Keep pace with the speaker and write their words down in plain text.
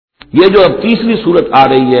یہ جو اب تیسری صورت آ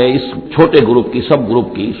رہی ہے اس چھوٹے گروپ کی، سب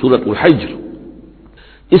گروپ کی، سورۃ الحجر،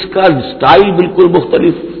 اس کا سٹائل بالکل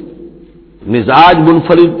مختلف، مزاج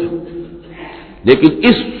منفرد، لیکن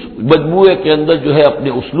اس مجموعے کے اندر جو ہے اپنے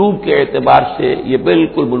اسلوب کے اعتبار سے یہ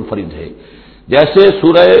بالکل منفرد ہے۔ جیسے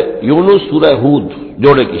سورہ یونس، سورہ ہود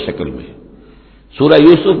جوڑے کی شکل میں، سورہ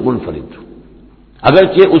یوسف منفرد،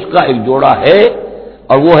 اگرچہ اس کا ایک جوڑا ہے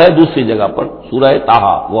اور وہ ہے دوسری جگہ پر سورہ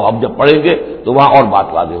طٰہٰ، وہ اب جب پڑھیں گے تو وہاں اور بات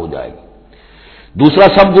واضح ہو جائے گی۔ دوسرا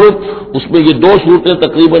سب گروپ، اس میں یہ دو صورتیں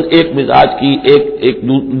تقریباً ایک مزاج کی، ایک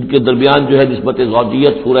ان کے درمیان جو ہے نسبت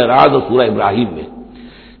زوجیت، سورہ رعد اور سورہ ابراہیم میں۔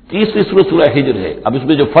 تیسری صورت سورہ ہجر ہے۔ اب اس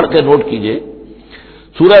میں جو فرق ہے نوٹ کیجئے،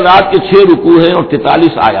 سورہ رعد کے 6 رکوع ہیں اور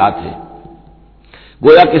 43 آیات ہیں،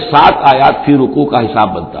 گویا کہ 7 آیات فی رکوع کا حساب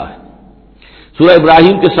بنتا ہے۔ سورہ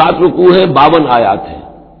ابراہیم کے 7 رکوع ہیں، 52 آیات ہیں،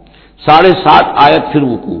 7.5 آیت فی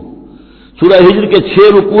رکوع۔ سورہ ہجر کے 6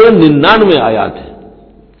 رکوع ہیں، 99 آیات ہیں،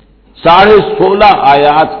 16.5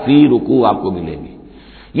 آیات فی رکوع آپ کو ملیں گی۔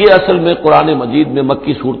 یہ اصل میں قرآن مجید میں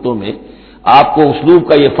مکی صورتوں میں آپ کو اسلوب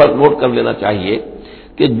کا یہ فرق نوٹ کر لینا چاہیے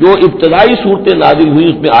کہ جو ابتدائی صورتیں نازل ہوئی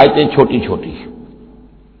اس میں آیتیں چھوٹی چھوٹی،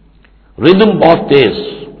 ردم بہت تیز،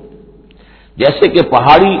 جیسے کہ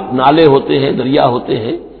پہاڑی نالے ہوتے ہیں، دریا ہوتے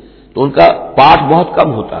ہیں تو ان کا پاٹ بہت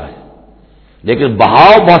کم ہوتا ہے لیکن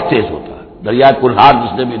بہاؤ بہت تیز ہوتا ہے۔ دریائے کلہار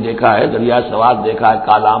جس نے بھی دیکھا ہے، دریائے سوات دیکھا ہے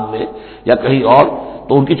کالام میں یا کہیں اور،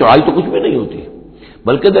 تو ان کی چوڑائی تو کچھ بھی نہیں ہوتی،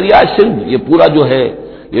 بلکہ دریائے سندھ یہ پورا جو ہے،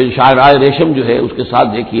 یہ شاہراہ ریشم جو ہے اس کے ساتھ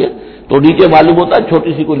دیکھیے تو نیچے معلوم ہوتا ہے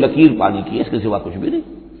چھوٹی سی کوئی لکیر پانی کی ہے، اس کے سوا کچھ بھی نہیں۔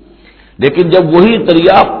 لیکن جب وہی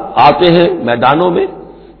دریا آتے ہیں میدانوں میں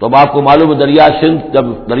تو اب آپ کو معلوم ہے دریا سندھ جب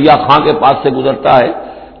دریا خاں کے پاس سے گزرتا ہے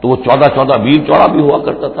تو وہ 14 میل چوڑا بھی ہوا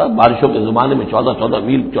کرتا تھا، بارشوں کے زمانے میں 14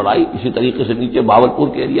 میل چوڑائی، اسی طریقے سے نیچے باولپور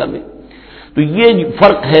کے ایریا میں۔ تو یہ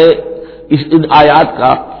فرق ہے ان آیات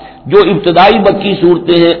کا۔ جو ابتدائی مکی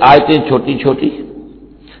صورتیں ہیں آیتیں چھوٹی چھوٹی،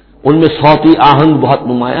 ان میں صوتی آہنگ بہت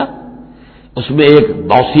نمایاں، اس میں ایک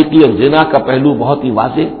موسیقی اور غنا کا پہلو بہت ہی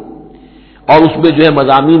واضح، اور اس میں جو ہے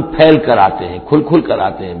مضامین پھیل کر آتے ہیں، کھل کھل کر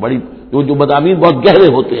آتے ہیں، بڑی جو مضامین بہت گہرے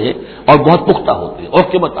ہوتے ہیں اور بہت پختہ ہوتے ہیں اور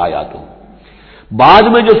قیمت آیات ہوں۔ بعد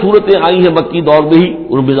میں جو صورتیں آئی ہیں مکی دور میں ہی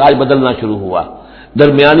ان مزاج بدلنا شروع ہوا،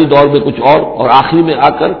 درمیانی دور میں کچھ اور آخری میں آ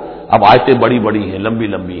کر اب آیتیں بڑی بڑی ہیں، لمبی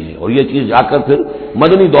لمبی ہیں، اور یہ چیز جا کر پھر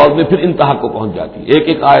مدنی دور میں پھر انتہا کو پہنچ جاتی ہے۔ ایک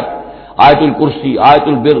ایک آیت، آیت الکرسی، آیت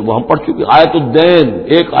البر وہ ہم پڑھ چکے، آیت الدین،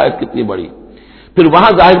 ایک آیت کتنی بڑی۔ پھر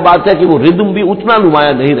وہاں ظاہر بات ہے کہ وہ ردم بھی اتنا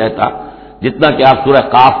نمایاں نہیں رہتا جتنا کہ آپ سورہ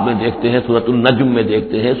قاف میں دیکھتے ہیں، سورۃ النجم میں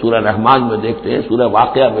دیکھتے ہیں، سورہ رحمان میں دیکھتے ہیں، سورہ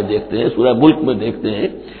واقعہ میں دیکھتے ہیں، سورہ ملک میں دیکھتے ہیں۔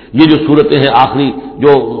 یہ جو صورتیں ہیں آخری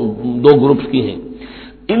جو 2 گروپس کی ہیں،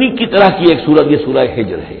 انہی کی طرح کی ایک صورت یہ سورہ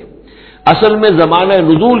ہجر ہے۔ اصل میں زمانہ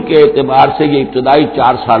نزول کے اعتبار سے یہ ابتدائی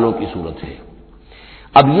 4 سالوں کی صورت ہے۔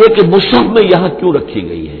 اب یہ کہ مصحف میں یہاں کیوں رکھی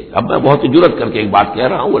گئی ہے، اب میں بہت ہی جرأت کر کے ایک بات کہہ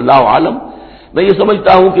رہا ہوں، اللہ عالم، میں یہ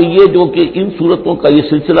سمجھتا ہوں کہ یہ جو کہ ان صورتوں کا یہ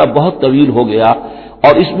سلسلہ بہت طویل ہو گیا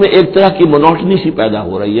اور اس میں ایک طرح کی منوٹنی سی پیدا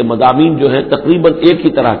ہو رہی ہے، مضامین جو ہیں تقریباً ایک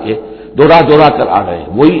ہی طرح کے دوہرا کر آ رہے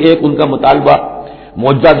ہیں، وہی ایک ان کا مطالبہ،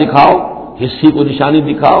 معجزہ دکھاؤ، حصی کو نشانی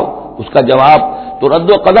دکھاؤ، اس کا جواب، تو رد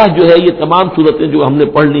و قدح جو ہے یہ تمام صورتیں جو ہم نے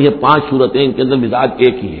پڑھ لی ہیں 5 صورتیں، ان کے اندر مزاج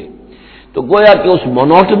ایک ہی ہے۔ تو گویا کہ اس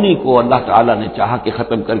مونوٹنی کو اللہ تعالیٰ نے چاہا کہ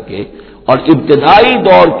ختم کر کے اور ابتدائی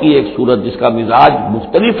دور کی ایک صورت جس کا مزاج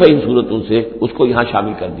مختلف ہے ان صورتوں سے، اس کو یہاں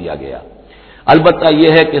شامل کر دیا گیا۔ البتہ یہ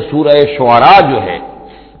ہے کہ سورہ شعراء جو ہے،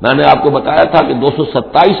 میں نے آپ کو بتایا تھا کہ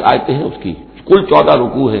 227 آیتیں ہیں اس کی، کل 14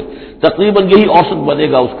 رکوع ہے، تقریباً یہی اوسط بنے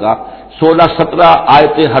گا اس کا، 16-17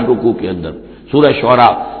 آیتیں ہر رکوع کے اندر۔ سورہ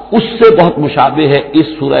شعراء اس سے بہت مشابہ ہے اس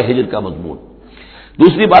سورہ ہجر کا مضمون۔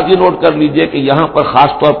 دوسری بات یہ نوٹ کر لیجئے کہ یہاں پر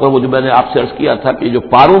خاص طور پر وہ جو میں نے آپ سے عرض کیا تھا کہ جو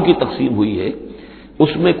پاروں کی تقسیم ہوئی ہے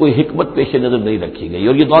اس میں کوئی حکمت پیش نظر نہیں رکھی گئی،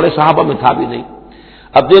 اور یہ دور صحابہ میں تھا بھی نہیں۔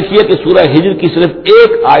 اب دیکھیے کہ سورہ ہجر کی صرف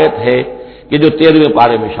ایک آیت ہے کہ جو 13ویں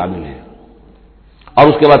پارے میں شامل ہے، اور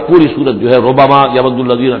اس کے بعد پوری سورت جو ہے ربما یود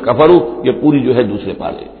الذین کفروا، یہ پوری جو ہے دوسرے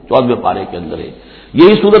پارے 14ویں پارے کے اندر ہے۔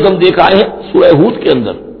 یہی سورت ہم دیکھ آئے ہیں سورہ ہود کے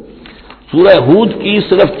اندر۔ سورہ ہود کی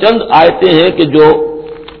صرف چند آیتیں ہیں کہ جو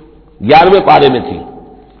 11ویں پارے میں تھی،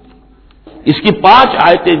 اس کی 5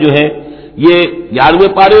 آیتیں جو ہیں یہ 11ویں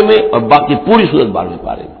پارے میں اور باقی پوری سورت 12ویں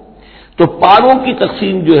پارے میں۔ تو پاروں کی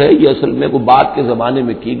تقسیم جو ہے یہ اصل میں کوئی بعد کے زمانے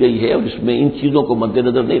میں کی گئی ہے اور اس میں ان چیزوں کو مد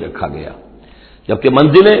نظر نہیں رکھا گیا، جبکہ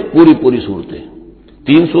منزلیں پوری صورتیں،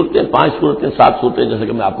 3 صورتیں، 5 صورتیں، 7 صورتیں، جیسے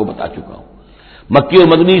کہ میں آپ کو بتا چکا ہوں۔ مکی اور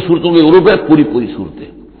مدنی صورتوں کے گروپ ہے پوری صورتیں،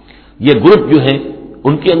 یہ گروپ جو ہیں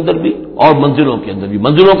ان کے اندر بھی اور منزلوں کے اندر بھی۔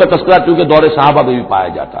 منزلوں کا تذکرہ چونکہ دور صحابہ میں بھی پایا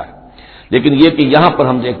جاتا ہے، لیکن یہ کہ یہاں پر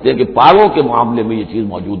ہم دیکھتے ہیں کہ پاروں کے معاملے میں یہ چیز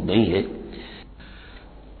موجود نہیں ہے۔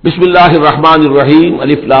 بسم اللہ الرحمن الرحیم،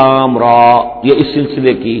 الف لام را، یہ اس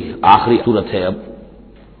سلسلے کی آخری صورت ہے۔ اب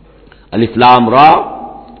الف لام را،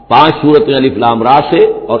 5 صورتیں الف لام را سے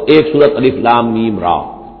اور ایک صورت الف لام میم را۔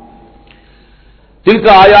 تلک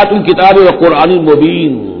آیات الکتاب و قرآن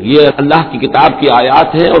مبین، یہ اللہ کی کتاب کی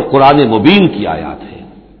آیات ہیں اور قرآن مبین کی آیات ہیں۔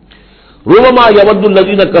 ربما یود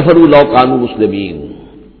الذین کفروا لو کانوا مسلمین،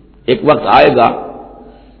 ایک وقت آئے گا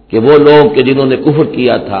کہ وہ لوگ کہ جنہوں نے کفر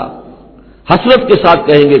کیا تھا حسرت کے ساتھ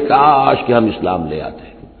کہیں گے کاش کہ ہم اسلام لے آتے،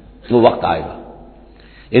 وہ وقت آئے گا،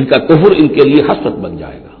 ان کا کفر ان کے لیے حسرت بن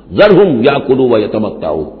جائے گا۔ ذرہم یاکلوا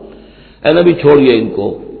ویتمتعوا، اے نبی چھوڑیے ان کو،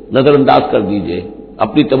 نظر انداز کر دیجئے،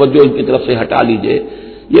 اپنی توجہ ان کی طرف سے ہٹا لیجئے،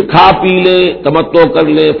 یہ کھا پی لیں، تمتع کر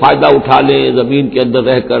لیں، فائدہ اٹھا لیں، زمین کے اندر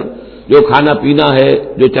رہ کر جو کھانا پینا ہے،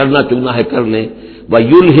 جو چرنا چگنا ہے کر لیں۔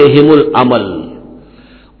 وَيُلْهِهِمُ الْعَمَلُ،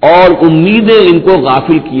 اور امیدیں ان کو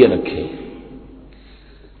غافل کیے رکھیں۔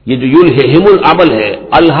 یہ جو یلہم العمل ہے،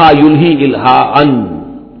 الہا یلہی الہاءً،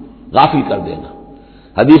 غافل کر دینا۔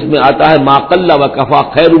 حدیث میں آتا ہے ما قل و کفا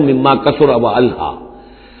خیر مما کثر و الہا،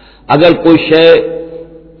 اگر کوئی شے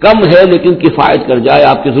کم ہے لیکن کفایت کر جائے،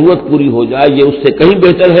 آپ کی ضرورت پوری ہو جائے، یہ اس سے کہیں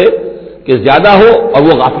بہتر ہے کہ زیادہ ہو اور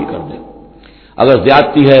وہ غافل کر دے۔ اگر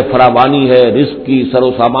زیادتی ہے، فراوانی ہے، رزق کی سر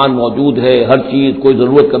و سامان موجود ہے، ہر چیز، کوئی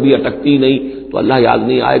ضرورت کبھی اٹکتی نہیں، تو اللہ یاد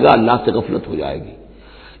نہیں آئے گا، اللہ سے غفلت ہو جائے گی۔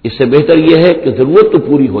 اس سے بہتر یہ ہے کہ ضرورت تو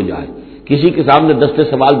پوری ہو جائے، کسی کے سامنے دستے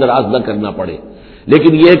سوال دراز نہ کرنا پڑے،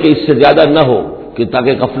 لیکن یہ ہے کہ اس سے زیادہ نہ ہو کہ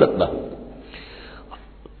تاکہ غفلت نہ ہو۔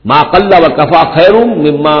 ما قل و کفا خیر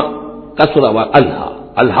مما کثر و الہا،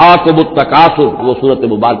 الہاکم التکاثر، وہ صورت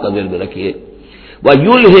مبارکہ ذہن میں رکھیے۔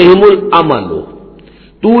 وَيُلْهِهِمُ الْعَمَلُ،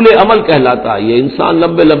 طول عمل کہلاتا ہے، یہ انسان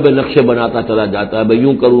لمبے لمبے نقشے بناتا چلا جاتا ہے، میں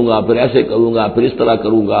یوں کروں گا، پھر ایسے کروں گا، پھر اس طرح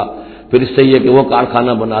کروں گا، پھر اس سے یہ کہ وہ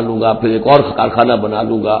کارخانہ بنا لوں گا، پھر ایک اور کارخانہ بنا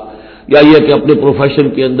لوں گا، یا یہ کہ اپنے پروفیشن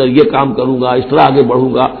کے اندر یہ کام کروں گا، اس طرح آگے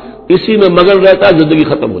بڑھوں گا، اسی میں مگن رہتا ہے، زندگی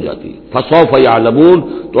ختم ہو جاتی ہے۔ فسوف یعلمون،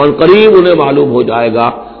 تو ان قریب انہیں معلوم ہو جائے گا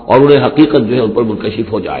اور انہیں حقیقت جو ہے ان پر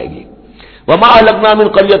منکشف ہو جائے گی۔ وما اہلکنا من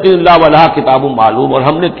قریۃ الا ولہا کتاب معلوم، اور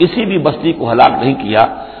ہم نے کسی بھی بستی کو ہلاک نہیں کیا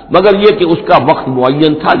مگر یہ کہ اس کا وقت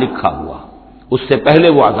معین تھا لکھا ہوا، اس سے پہلے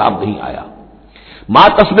وہ عذاب نہیں آیا۔ ما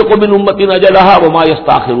تسبق من امۃ اجلھا وما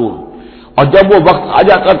یستاخرون، اور جب وہ وقت آ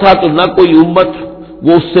جاتا تھا تو نہ کوئی امت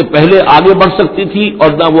وہ اس سے پہلے آگے بڑھ سکتی تھی اور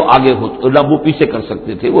نہ وہ پیچھے کر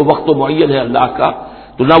سکتے تھے، وہ وقت تو معین ہے اللہ کا،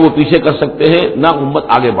 تو نہ وہ پیچھے کر سکتے ہیں نہ امت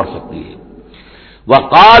آگے بڑھ سکتی ہے۔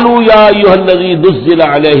 وَقَالُوا يَا أَيُّهَا الَّذِي نُزِّلَ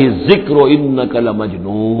عَلَيْهِ الذِّكْرُ إِنَّكَ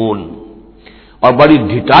لَمَجْنُونٌ، اور بڑی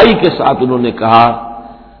ڈھٹائی کے ساتھ انہوں نے کہا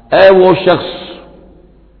اے وہ شخص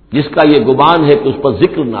جس کا یہ گمان ہے کہ اس پر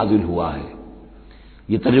ذکر نازل ہوا ہے۔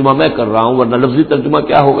 یہ ترجمہ میں کر رہا ہوں، ورنہ لفظی ترجمہ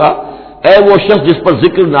کیا ہوگا؟ اے وہ شخص جس پر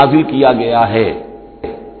ذکر نازل کیا گیا ہے،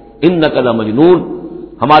 انک لمجنون،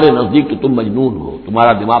 ہمارے نزدیک کہ تم مجنون ہو،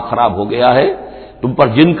 تمہارا دماغ خراب ہو گیا ہے، تم پر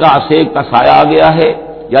جن کا عصیق کا سایہ آ گیا ہے،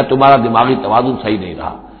 یا تمہارا دماغی توازن صحیح نہیں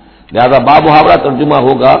رہا۔ لہذا بامحاورہ ترجمہ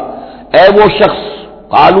ہوگا اے وہ شخص،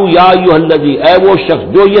 قالوا یا ایھا الذی، اے وہ شخص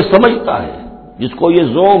جو یہ سمجھتا ہے، جس کو یہ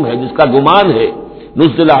زوم ہے، جس کا گمان ہے،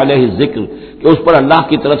 نزل علیہ الذکر، کہ اس پر اللہ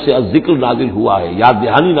کی طرف سے الذکر نازل ہوا ہے، یاد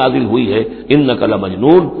دہانی نازل ہوئی ہے، انک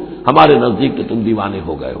لمجنون، ہمارے نزدیک کہ تم دیوانے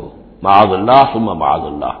ہو گئے ہو۔ معاذ اللہ ثم معاذ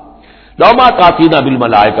اللہ، لو ما تاتینا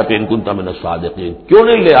بالملائکۃ ان کنت من الصادقین، کیوں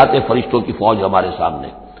نہیں لے آتے فرشتوں کی فوج ہمارے سامنے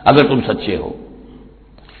اگر تم سچے ہو۔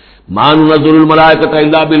 ما ننزل الملائکۃ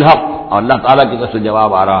الا بالحق، اور اللہ تعالیٰ کی طرف سے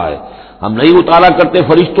جواب آ رہا ہے ہم نہیں اتارا کرتے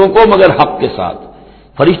فرشتوں کو مگر حق کے ساتھ۔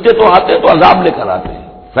 فرشتے تو آتے تو عذاب لے کر آتے ہیں،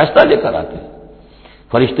 فیصلہ لے کر آتے ہیں۔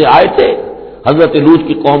 فرشتے آئے تھے حضرت لوط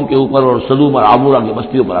کی قوم کے اوپر اور سدوم اور عمورہ کی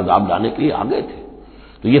بستیوں پر عذاب لانے کے لیے آ گئے تھے،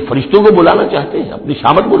 تو یہ فرشتوں کو بلانا چاہتے ہیں، اپنی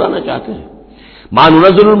شامت بلانا چاہتے ہیں۔ ما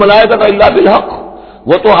ننزل الملائکۃ الا بالحق،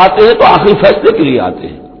 وہ تو آتے ہیں تو آخری فیصلے کے لیے آتے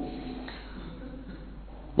ہیں۔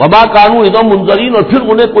 وما كانوا اذا منذرین، اور پھر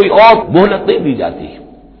انہیں کوئی اور مہلت نہیں دی جاتی۔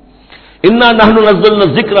 انا نحن نزلنا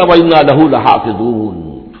الذکر وانا له لحافظون،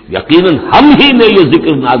 یقیناً ہم ہی نے یہ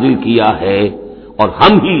ذکر نازل کیا ہے اور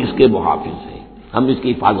ہم ہی اس کے محافظ ہیں، ہم اس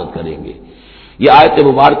کی حفاظت کریں گے۔ یہ آیت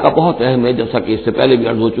مبارکہ بہت اہم ہے، جیسا کہ اس سے پہلے بھی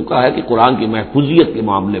عرض ہو چکا ہے کہ قرآن کی محفوظیت کے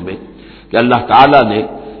معاملے میں کہ اللہ تعالیٰ نے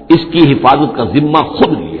اس کی حفاظت کا ذمہ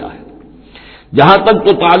خود لیا ہے۔ جہاں تک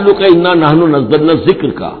تو تعلق ہے انا نحن نزلنا الذکر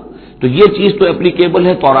کا، تو یہ چیز تو اپلیکیبل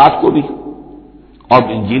ہے تورات کو بھی اور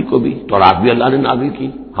انجیل کو بھی۔ تورات بھی اللہ نے نازل کی،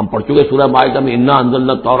 ہم پڑھ چکے سورہ مائدہ میں انا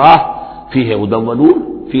انزلنا التوراۃ فیہا ھدی ونور،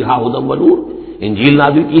 فیہا ھدی ونور۔ انجیل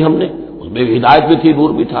نازل کی ہم نے، اس میں بھی ہدایت بھی تھی،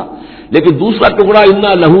 نور بھی تھا۔ لیکن دوسرا ٹکڑا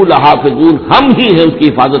انا لہ لحافظون، ہم ہی ہیں اس کی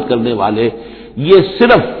حفاظت کرنے والے، یہ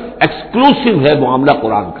صرف ایکسکلوسیو ہے معاملہ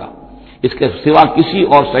قرآن کا، اس کے سوا کسی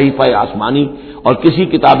اور صحیفہ آسمانی اور کسی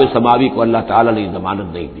کتاب سماوی کو اللہ تعالیٰ نے ضمانت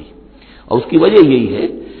نہیں دی۔ اور اس کی وجہ یہی ہے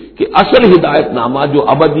کہ اصل ہدایت نامہ جو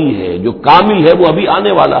ابدی ہے، جو کامل ہے، وہ ابھی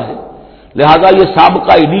آنے والا ہے. لہذا یہ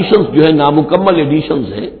سابقہ ایڈیشنز جو ہے، نامکمل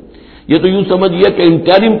ایڈیشنز ہیں، یہ تو یوں سمجھیے کہ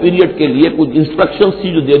انٹرم پیریڈ کے لیے کچھ انسٹرکشنز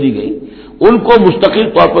تھی جو دے دی گئی، ان کو مستقل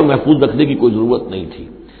طور پر محفوظ رکھنے کی کوئی ضرورت نہیں تھی.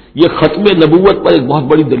 یہ ختم نبوت پر ایک بہت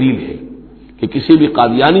بڑی دلیل ہے کہ کسی بھی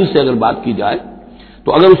قادیانی سے اگر بات کی جائے تو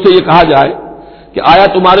اگر اس سے یہ کہا جائے کہ آیا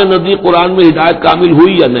تمہارے نزدیک قرآن میں ہدایت کامل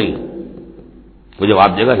ہوئی یا نہیں، وہ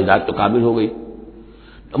جواب دے گا ہدایت تو کامل ہو گئی.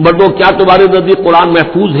 نمبر 2، کیا تمہارے نزدیک قرآن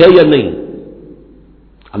محفوظ ہے یا نہیں؟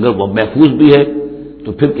 اگر وہ محفوظ بھی ہے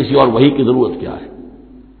تو پھر کسی اور وحی کی ضرورت کیا ہے؟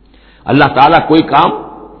 اللہ تعالیٰ کوئی کام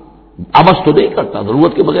عبث تو نہیں کرتا،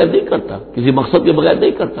 ضرورت کے بغیر نہیں کرتا، کسی مقصد کے بغیر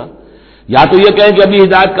نہیں کرتا. یا تو یہ کہیں کہ ابھی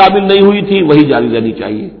ہدایت کامل نہیں ہوئی تھی، وہی جاری رہنی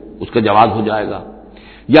چاہیے، اس کا جواز ہو جائے گا.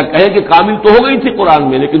 یا کہیں کہ کامل تو ہو گئی تھی قرآن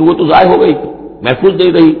میں لیکن وہ تو ضائع ہو گئی، محفوظ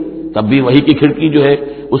نہیں رہی، تب بھی وحی کی کھڑکی جو ہے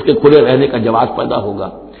اس کے کھلے رہنے کا جواز پیدا ہوگا.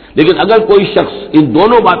 لیکن اگر کوئی شخص ان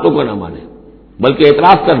دونوں باتوں کو نہ مانے بلکہ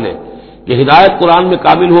اعتراف کر لے کہ ہدایت قرآن میں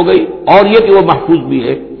کامل ہو گئی اور یہ کہ وہ محفوظ بھی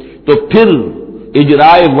ہے، تو پھر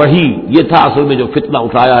اجرائے وحی یہ تھا اصل میں جو فتنہ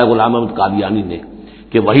اٹھایا ہے غلام احمد قادیانی نے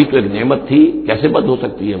کہ وحی تو ایک نعمت تھی، کیسے بند ہو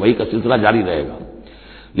سکتی ہے، وحی کا سلسلہ جاری رہے گا.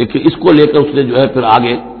 لیکن اس کو لے کر اس نے جو ہے پھر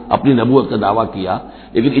آگے اپنی نبوت کا دعویٰ کیا.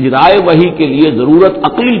 لیکن اجرائے وحی کے لیے ضرورت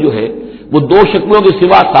عقلی جو ہے وہ دو شکلوں کے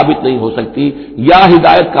سوا ثابت نہیں ہو سکتی. یا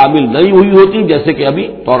ہدایت کامل نہیں ہوئی ہوتی جیسے کہ ابھی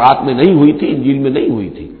تورات میں نہیں ہوئی تھی، انجیل میں نہیں ہوئی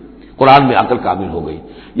تھی، قرآن میں آ کر کامل ہو گئی،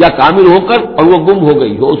 یا کامل ہو کر اور وہ گم ہو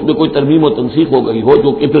گئی ہو، اس میں کوئی ترمیم و تنسیخ ہو گئی ہو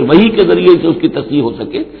جو کہ پھر وحی کے ذریعے سے اس کی تصحیح ہو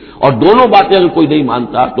سکے. اور دونوں باتیں اگر کوئی نہیں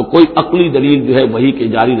مانتا تو کوئی عقلی دلیل جو ہے وحی کے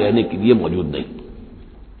جاری رہنے کے لیے موجود نہیں.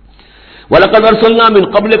 وَلَقَدْ أَرْسَلْنَا مِن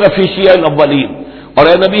قَبْلِكَ فِي شِيَعِ الْأَوَّلِينَ، اور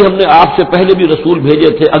اے نبی ہم نے آپ سے پہلے بھی رسول بھیجے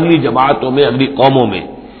تھے اگلی جماعتوں میں، اگلی قوموں میں.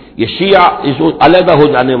 یہ شیعہ اس علیحدہ ہو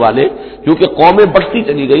جانے والے، کیونکہ قومیں بڑھتی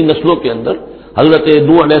چلی گئی نسلوں کے اندر. حضرت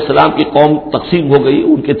نوح علیہ السلام کی قوم تقسیم ہو گئی،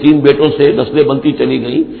 ان کے 3 بیٹوں سے نسلیں بنتی چلی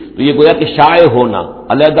گئیں، تو یہ گویا کہ شائع ہونا،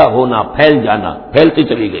 علیحدہ ہونا، پھیل جانا، پھیلتی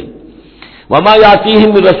چلی گئی. وما یاتیہم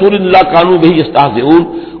من رسول اللہ کانوا بہ یستہزئون،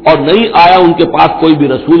 اور نہیں آیا ان کے پاس کوئی بھی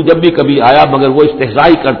رسول، جب بھی کبھی آیا مگر وہ استہزاء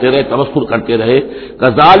کرتے رہے، تمسخر کرتے رہے.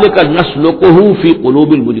 کذالک نسلکہ فی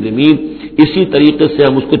قلوب المجرمین، اسی طریقے سے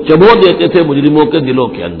ہم اس کو چبو دیتے تھے مجرموں کے دلوں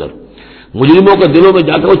کے اندر. مجرموں کے دلوں میں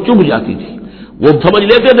جا کر وہ چبھ جاتی تھی، وہ سمجھ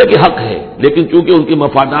لیتے تھے کہ حق ہے لیکن چونکہ ان کے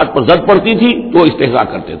مفادات پر زد پڑتی تھی تو وہ استہزاء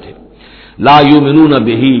کرتے تھے. لا یؤمنون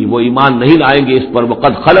بہ، وہ ایمان نہیں لائیں گے اس پر.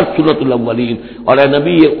 وقد خلت سنت الاولین، اور اے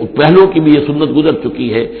نبی یہ پہلوں کی بھی یہ سنت گزر چکی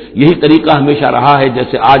ہے، یہی طریقہ ہمیشہ رہا ہے.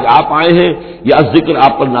 جیسے آج آپ آئے ہیں، یہ ذکر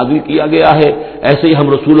آپ پر نازل کیا گیا ہے، ایسے ہی ہم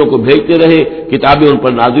رسولوں کو بھیجتے رہے، کتابیں ان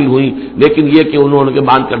پر نازل ہوئیں، لیکن یہ کہ انہوں نے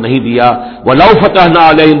مان کر نہیں دیا. وَلَوْ فَتَحْنَا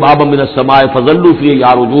عَلَيْهِمْ بَابًا مِّنَ السَّمَاءِ فَظَلُّوا فِيهِ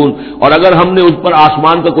يَعْرُجُونَ، اور اگر ہم نے اس پر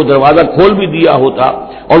آسمان کا کوئی دروازہ کھول بھی دیا ہوتا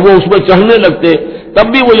اور وہ اس پر چڑھنے لگتے، تب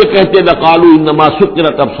بھی وہ یہ کہتے لَقَالُوا إِنَّمَا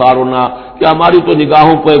سُكِّرَتْ أَبْصَارُنَا، کہ ہماری تو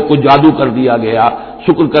نگاہوں پہ کوئی جادو کر دیا گیا،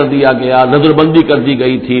 شکر کر دیا گیا، نظر بندی کر دی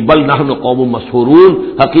گئی تھی. بل نحن قوم مسحورون،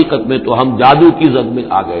 حقیقت میں تو ہم جادو کی زد میں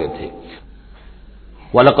آ گئے تھے.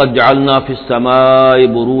 وَلَقَدْ جَعَلْنَا فِي السَّمَاءِ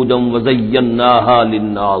بُرُوجًا وَزَيَّنَّاهَا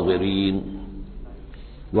لِلنَّاظِرِينَ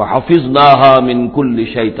وَحَفِظْنَاهَا مِنْ كُلِّ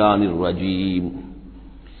شَيْطَانٍ رَجِيمٍ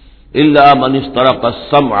إِلَّا مَنِ اسْتَرَقَ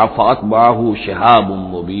السَّمْعَ فَأَتْبَعَهُ شِهَابٌ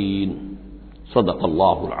مُّبِينٌ. صدق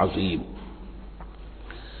اللہ العظیم.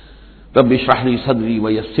 رب اشرح لي صدري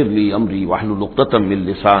ويسر لي امري واحلل عقدة من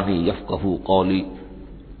لساني يفقهوا قولي.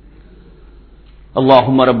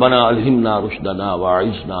 اللهم ربنا الهمنا رشدنا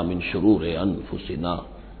واعذنا من شرور انفسنا.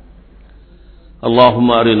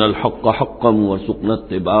 اللهم ارنا الحق حقا وارزقنا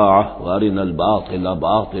اتباعه وارنا الباطل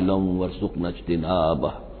باطلا وارزقنا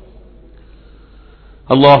اجتنابه.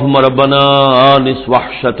 اللهم ربنا آنس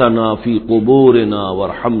وحشتنا في قبورنا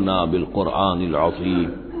وارحمنا بالقرآن العظيم.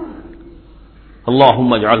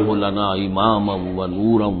 اللهم اجعله لنا إماما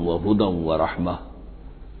ونورا وهدى ورحمة.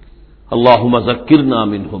 اللهم ذكرنا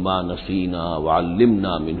منه ما نسينا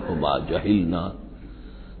وعلمنا منه ما جهلنا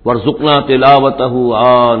وارزقنا تلاوته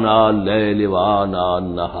آناء الليل وآناء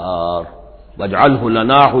النهار واجعله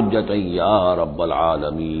لنا حجة يا رب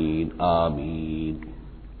العالمين آمين.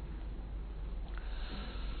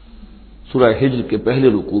 سورہ ہجر کے پہلے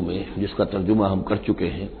رکوع میں جس کا ترجمہ ہم کر چکے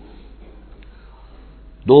ہیں،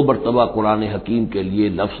 2 مرتبہ قرآن حکیم کے لیے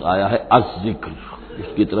لفظ آیا ہے الذکر، اس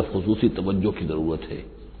کی طرف خصوصی توجہ کی ضرورت ہے.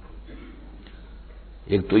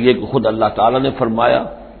 ایک تو یہ کہ خود اللہ تعالی نے فرمایا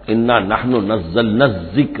انا نحن نزلنا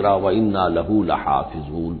الذکر وانا له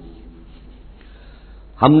لحافظون،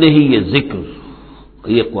 ہم نے ہی یہ ذکر،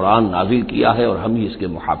 یہ قرآن نازل کیا ہے اور ہم ہی اس کے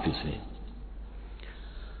محافظ ہیں.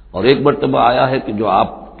 اور ایک مرتبہ آیا ہے کہ جو آپ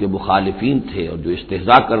کے مخالفین تھے اور جو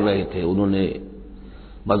استہزاء کر رہے تھے، انہوں نے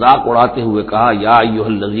مذاق اڑاتے ہوئے کہا یا ایھا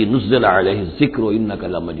الذی نزل علیہ الذکر انک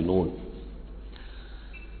لمجنون،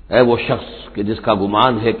 اے وہ شخص کہ جس کا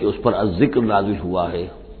گمان ہے کہ اس پر الذکر نازل ہوا ہے،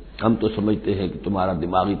 ہم تو سمجھتے ہیں کہ تمہارا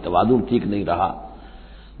دماغی توازن ٹھیک نہیں رہا،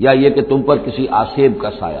 یا یہ کہ تم پر کسی آسیب کا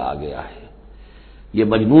سایہ آ گیا ہے۔ یہ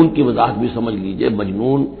مجنون کی وضاحت بھی سمجھ لیجئے،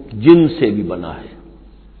 مجنون جن سے بھی بنا ہے۔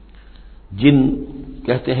 جن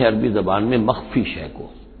کہتے ہیں عربی زبان میں مخفی شے کو،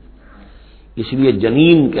 اس لیے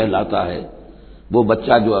جنین کہلاتا ہے وہ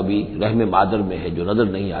بچہ جو ابھی رحم مادر میں ہے، جو نظر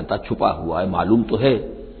نہیں آتا، چھپا ہوا ہے، معلوم تو ہے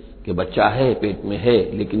کہ بچہ ہے، پیٹ میں ہے،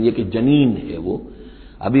 لیکن یہ کہ جنین ہے وہ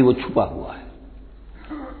ابھی وہ چھپا ہوا ہے۔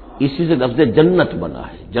 اسی سے لفظ جنت بنا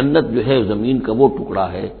ہے۔ جنت جو ہے زمین کا وہ ٹکڑا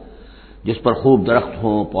ہے جس پر خوب درخت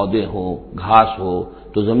ہوں، پودے ہوں، گھاس ہو،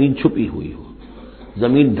 تو زمین چھپی ہوئی ہو،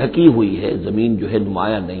 زمین ڈھکی ہوئی ہے، زمین جو ہے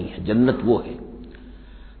نمایاں نہیں ہے۔ جنت وہ ہے۔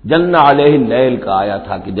 جن علیہ اللیل کا آیا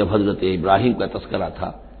تھا کہ جب حضرت ابراہیم کا تذکرہ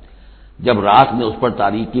تھا، جب رات نے اس پر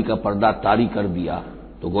تاریکی کا پردہ طاری کر دیا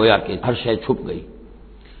تو گویا کہ ہر شے چھپ گئی۔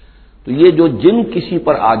 تو یہ جو جن کسی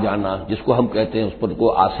پر آ جانا، جس کو ہم کہتے ہیں اس پر کو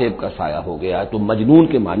آسیب کا سایہ ہو گیا، تو مجنون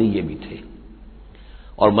کے معنی یہ بھی تھے،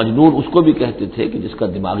 اور مجنون اس کو بھی کہتے تھے کہ جس کا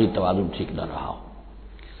دماغی توازن ٹھیک نہ رہا ہو۔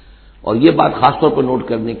 اور یہ بات خاص طور پر نوٹ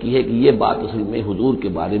کرنے کی ہے کہ یہ بات اصل میں حضور کے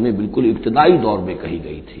بارے میں بالکل ابتدائی دور میں کہی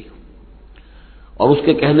گئی تھی، اور اس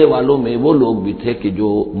کے کہنے والوں میں وہ لوگ بھی تھے کہ جو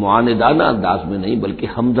معاندانہ انداز میں نہیں بلکہ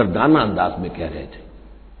ہمدردانہ انداز میں کہہ رہے تھے۔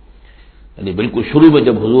 یعنی بالکل شروع میں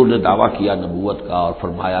جب حضور نے دعویٰ کیا نبوت کا اور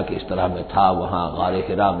فرمایا کہ اس طرح میں تھا وہاں غار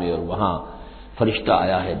حرا میں، اور وہاں فرشتہ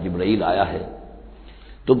آیا ہے، جبرائیل آیا ہے،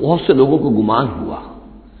 تو بہت سے لوگوں کو گمان ہوا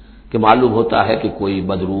کہ معلوم ہوتا ہے کہ کوئی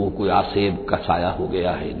بدروح، کوئی آسیب کا سایہ ہو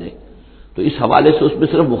گیا ہے انہیں۔ تو اس حوالے سے اس میں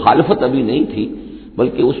صرف مخالفت ابھی نہیں تھی،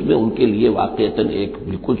 بلکہ اس میں ان کے لیے واقعتاً ایک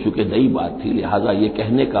بالکل چونکہ نئی بات تھی، لہٰذا یہ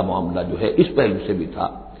کہنے کا معاملہ جو ہے اس پہلو سے بھی تھا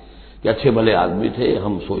کہ اچھے بھلے آدمی تھے،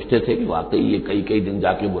 ہم سوچتے تھے کہ واقعی یہ کئی کئی دن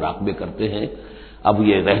جا کے مراقبے کرتے ہیں، اب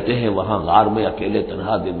یہ رہتے ہیں وہاں غار میں اکیلے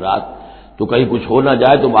تنہا دن رات، تو کہیں کچھ ہو نہ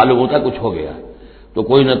جائے تو معلوم ہوتا کچھ ہو گیا، تو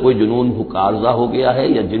کوئی نہ کوئی جنون عارضہ ہو گیا ہے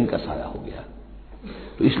یا جن کا سایہ ہو گیا۔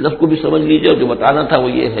 تو اس لفظ کو بھی سمجھ لیجیے، اور جو بتانا تھا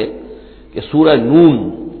وہ یہ ہے کہ سورہ نون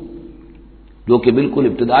جو کہ بالکل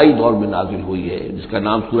ابتدائی دور میں نازل ہوئی ہے، جس کا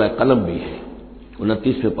نام سورہ قلم بھی ہے،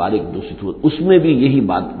 29ویں پارے کی دوسری سورت، اس میں بھی یہی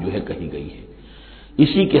بات جو ہے کہی گئی ہے۔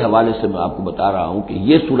 اسی کے حوالے سے میں آپ کو بتا رہا ہوں کہ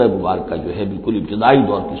یہ سورہ مبارکہ جو ہے بالکل ابتدائی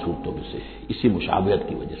دور کی صورتوں میں سے ہے، اسی مشابہت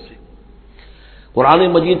کی وجہ سے۔ قرآن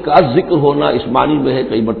مجید کا ذکر ہونا اس معنی میں ہے،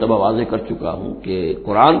 کئی مرتبہ واضح کر چکا ہوں کہ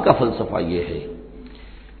قرآن کا فلسفہ یہ ہے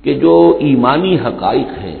کہ جو ایمانی حقائق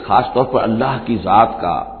ہیں، خاص طور پر اللہ کی ذات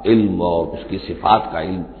کا علم اور اس کی صفات کا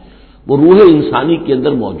علم، وہ روح انسانی کے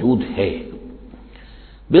اندر موجود ہے،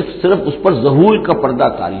 بس صرف اس پر ظہور کا پردہ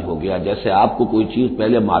طاری ہو گیا۔ جیسے آپ کو کوئی چیز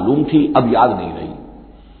پہلے معلوم تھی، اب یاد نہیں رہی،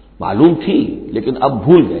 معلوم تھی لیکن اب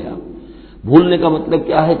بھول گیا۔ بھولنے کا مطلب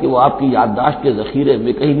کیا ہے کہ وہ آپ کی یادداشت کے ذخیرے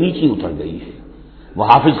میں کہیں نیچی اتر گئی ہے۔ وہ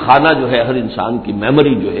حافظ خانہ جو ہے ہر انسان کی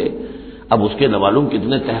میموری جو ہے، اب اس کے نہ معلوم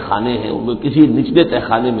کتنے تہخانے ہیں، ان میں کسی نچلے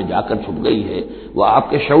تہخانے میں جا کر چھپ گئی ہے، وہ آپ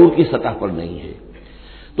کے شعور کی سطح پر نہیں ہے۔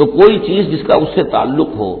 تو کوئی چیز جس کا اس سے تعلق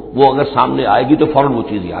ہو، وہ اگر سامنے آئے گی تو فوراً وہ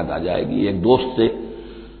چیز یاد آ جائے گی۔ ایک دوست سے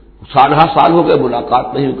سالہ سال ہو گئے ملاقات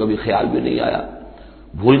نہیں ہوئی، کبھی خیال بھی نہیں آیا،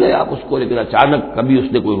 بھول گئے آپ اس کو، لیکن اچانک کبھی اس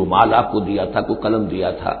نے کوئی رومال آپ کو دیا تھا، کوئی قلم دیا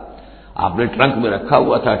تھا، آپ نے ٹرنک میں رکھا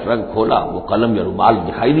ہوا تھا، ٹرنک کھولا، وہ قلم یا رومال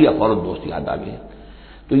دکھائی دیا، فوراً دوست یاد آ گیا۔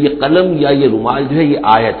 تو یہ قلم یا یہ رومال جو ہے یہ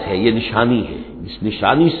آیت ہے، یہ نشانی ہے، اس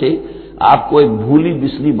نشانی سے آپ کو ایک بھولی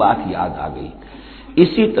بسری بات یاد آ گئی۔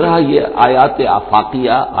 اسی طرح یہ آیات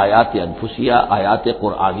آفاقیہ، آیات انفسیہ، آیات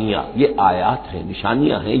قرآنیہ، یہ آیات ہیں،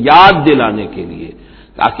 نشانیاں ہیں یاد دلانے کے لیے،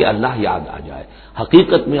 تاکہ اللہ یاد آ جائے۔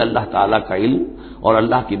 حقیقت میں اللہ تعالیٰ کا علم اور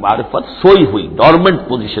اللہ کی معرفت سوئی ہوئی ڈورمنٹ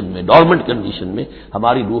پوزیشن میں، ڈورمنٹ کنڈیشن میں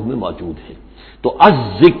ہماری روح میں موجود ہے۔ تو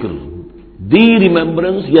الذکر، دی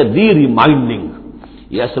ریممبرنس یا دی ریمائنڈنگ،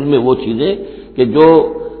 یہ اصل میں وہ چیزیں کہ جو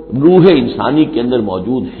روح انسانی کے اندر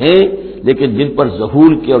موجود ہیں، لیکن جن پر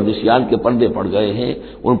ظہور کے اور نسیان کے پردے پڑ گئے ہیں،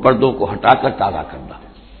 ان پردوں کو ہٹا کر تازہ کرنا۔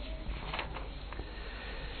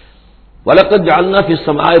 وَلَقَدْ جَعَلْنَا فِي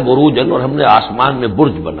السَّمَاءِ بُرُوجًا، اور ہم نے آسمان میں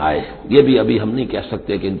برج بنائے۔ یہ بھی ابھی ہم نہیں کہہ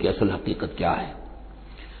سکتے کہ ان کی اصل حقیقت کیا ہے،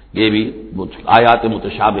 یہ بھی آیات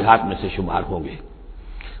متشابہات میں سے شمار ہوں گے۔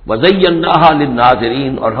 وَزَيَّنَّاهَا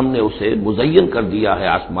لِلنَّاظِرِينَ، اور ہم نے اسے مزین کر دیا ہے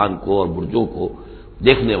آسمان کو اور برجوں کو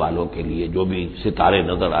دیکھنے والوں کے لیے، جو بھی ستارے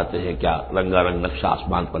نظر آتے ہیں، کیا رنگا رنگ نقشہ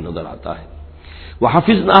آسمان پر نظر آتا ہے۔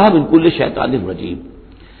 وَحَفِظْنَاهَا مِنْ كُلِّ شَيْطَانٍ رَجِيمٍ،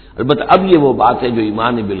 البتہ اب یہ وہ بات ہے جو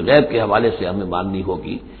ایمان بالغیب کے حوالے سے ہمیں ماننی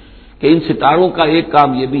ہوگی کہ ان ستاروں کا ایک کام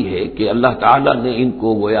یہ بھی ہے کہ اللہ تعالیٰ نے ان کو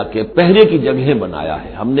گویا کہ پہرے کی جگہیں بنایا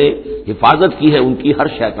ہے، ہم نے حفاظت کی ہے ان کی ہر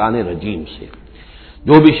شیطان رجیم سے،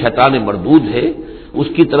 جو بھی شیطان مردود ہے اس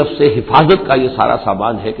کی طرف سے حفاظت کا یہ سارا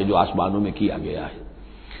سامان ہے کہ جو آسمانوں میں کیا گیا ہے۔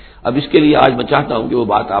 اب اس کے لیے آج میں چاہتا ہوں کہ وہ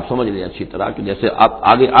بات آپ سمجھ لیں اچھی طرح کہ جیسے آپ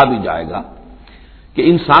آگے آ بھی جائے گا کہ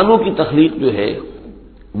انسانوں کی تخلیق جو ہے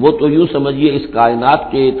وہ تو یوں سمجھیے اس کائنات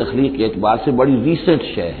کے تخلیق کے اعتبار سے بڑی ریسنٹ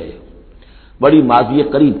شے ہے، بڑی ماضی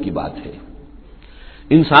قریب کی بات ہے۔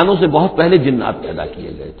 انسانوں سے بہت پہلے جنات پیدا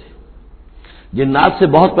کیے گئے تھے، جنات سے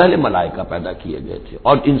بہت پہلے ملائکہ پیدا کیے گئے تھے،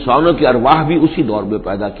 اور انسانوں کی ارواح بھی اسی دور میں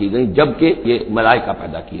پیدا کی گئی جبکہ یہ ملائکہ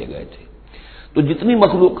پیدا کیے گئے تھے۔ تو جتنی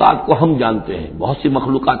مخلوقات کو ہم جانتے ہیں، بہت سی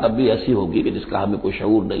مخلوقات اب بھی ایسی ہوگی کہ جس کا ہمیں کوئی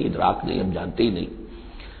شعور نہیں، ادراک نہیں، ہم جانتے ہی نہیں۔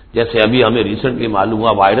 جیسے ابھی ہمیں ریسنٹلی معلوم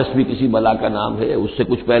ہوا وائرس بھی کسی بلا کا نام ہے، اس سے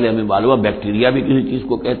کچھ پہلے ہمیں معلوم ہوا بیکٹیریا بھی کسی چیز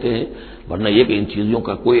کو کہتے ہیں، ورنہ یہ کہ ان چیزوں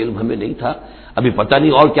کا کوئی علم ہمیں نہیں تھا۔ ابھی پتہ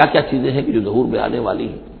نہیں اور کیا کیا چیزیں ہیں کہ جو ظہور میں آنے والی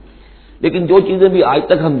ہیں، لیکن جو چیزیں بھی آج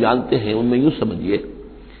تک ہم جانتے ہیں ان میں یوں سمجھیے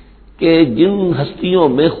کہ جن ہستیوں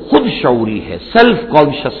میں خود شعوری ہے، سیلف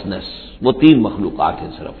کانشسنس، وہ تین مخلوقات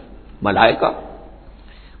ہیں صرف، ملائکہ،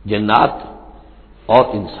 جنات اور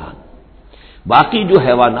انسان۔ باقی جو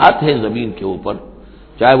حیوانات ہیں زمین کے اوپر،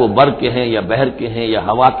 چاہے وہ بر کے ہیں یا بحر کے ہیں یا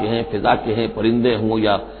ہوا کے ہیں، فضا کے ہیں، پرندے ہوں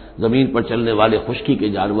یا زمین پر چلنے والے خشکی کے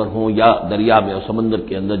جانور ہوں یا دریا میں اور سمندر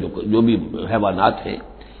کے اندر جو بھی حیوانات ہیں،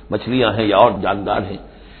 مچھلیاں ہیں یا اور جاندار ہیں،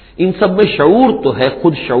 ان سب میں شعور تو ہے،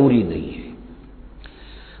 خود شعوری نہیں ہے۔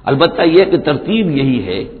 البتہ یہ کہ ترتیب یہی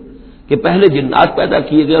ہے کہ پہلے جنات پیدا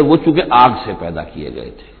کیے گئے اور وہ چونکہ آگ سے پیدا کیے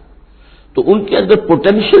گئے تھے، تو ان کے اندر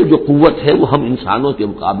پوٹینشیل جو قوت ہے وہ ہم انسانوں کے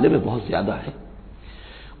مقابلے میں بہت زیادہ ہے،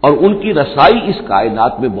 اور ان کی رسائی اس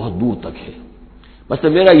کائنات میں بہت دور تک ہے۔ مثلا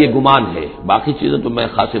میرا یہ گمان ہے، باقی چیزیں تو میں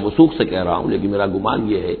خاص وثوق سے کہہ رہا ہوں، لیکن میرا گمان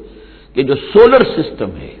یہ ہے کہ جو سولر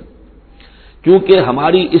سسٹم ہے، کیونکہ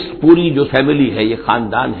ہماری اس پوری جو فیملی ہے، یہ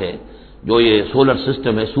خاندان ہے، جو یہ سولر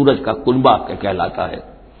سسٹم ہے، سورج کا کنبہ کہلاتا ہے،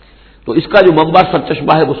 تو اس کا جو منبع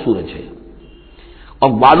سرچشمہ ہے وہ سورج ہے، اور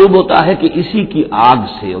معلوم ہوتا ہے کہ اسی کی آگ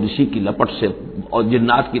سے اور اسی کی لپٹ سے اور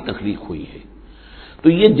جنات کی تخلیق ہوئی ہے۔ تو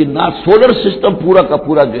یہ جنات، سولر سسٹم پورا کا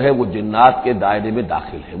پورا جو ہے وہ جنات کے دائرے میں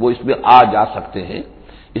داخل ہے، وہ اس میں آ جا سکتے ہیں۔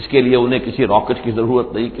 اس کے لیے انہیں کسی راکٹ کی ضرورت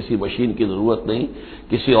نہیں، کسی مشین کی ضرورت نہیں،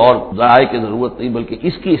 کسی اور ذرائع کی ضرورت نہیں، بلکہ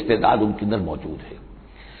اس کی استعداد ان کے اندر موجود ہے۔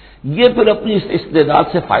 یہ پھر اپنی اس استعداد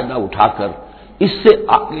سے فائدہ اٹھا کر اس سے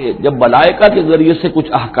آگے جب ملائکہ کے ذریعے سے کچھ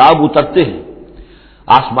احکام اترتے ہیں،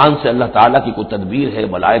 آسمان سے اللہ تعالیٰ کی کوئی تدبیر ہے،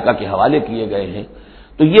 ملائکہ کے حوالے کیے گئے ہیں،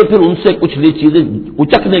 تو یہ پھر ان سے کچھ نئی چیزیں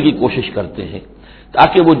اچکنے کی کوشش کرتے ہیں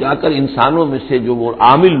تاکہ وہ جا کر انسانوں میں سے جو وہ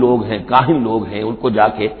عامل لوگ ہیں، کاہن لوگ ہیں، ان کو جا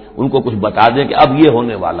کے ان کو کچھ بتا دیں کہ اب یہ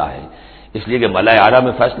ہونے والا ہے۔ اس لیے کہ ملائے اعلیٰ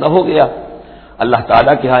میں فیصلہ ہو گیا، اللہ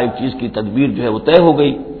تعالیٰ کے ہاں ایک چیز کی تدبیر جو ہے وہ طے ہو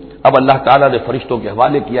گئی، اب اللہ تعالیٰ نے فرشتوں کے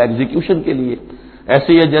حوالے کیا ایگزیکیوشن کے لیے۔ ایسے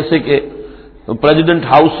ہی ہے جیسے کہ پریزیڈنٹ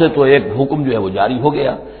ہاؤس سے تو ایک حکم جو ہے وہ جاری ہو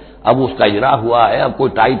گیا، اب اس کا اجرا ہوا ہے، اب کوئی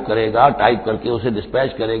ٹائپ کرے گا، ٹائپ کر کے اسے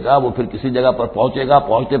ڈسپیچ کرے گا، وہ پھر کسی جگہ پر پہنچے گا،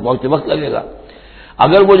 پہنچتے وقت لگے گا۔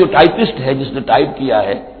 اگر وہ جو ٹائپسٹ ہے جس نے ٹائپ کیا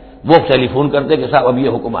ہے وہ ٹیلی فون کرتے کہ صاحب اب یہ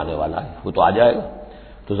حکم آنے والا ہے، وہ تو آ جائے گا،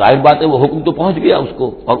 تو ظاہر بات ہے وہ حکم تو پہنچ گیا اس کو،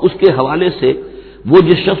 اور اس کے حوالے سے وہ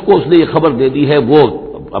جس شخص کو اس نے یہ خبر دے دی ہے وہ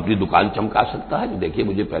اپنی دکان چمکا سکتا ہے کہ دیکھیے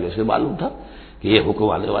مجھے پہلے سے معلوم تھا کہ یہ حکم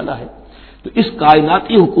آنے والا ہے۔ تو اس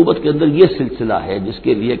کائناتی حکومت کے اندر یہ سلسلہ ہے جس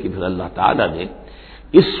کے لیے کہ پھر اللہ تعالیٰ نے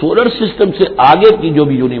اس سولر سسٹم سے آگے کی جو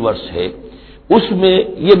بھی یونیورس ہے اس میں،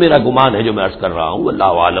 یہ میرا گمان ہے جو میں عرض کر رہا ہوں،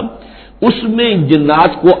 اللہ عالم، اس میں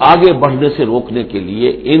جنات کو آگے بڑھنے سے روکنے کے لیے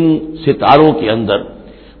ان ستاروں کے اندر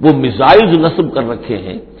وہ میزائلز نصب کر رکھے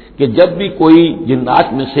ہیں کہ جب بھی کوئی جنات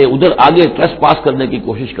میں سے ادھر آگے ٹریس پاس کرنے کی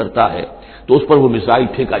کوشش کرتا ہے تو اس پر وہ میزائل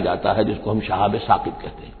پھینکا جاتا ہے، جس کو ہم شہاب ثاقب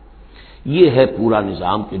کہتے ہیں۔ یہ ہے پورا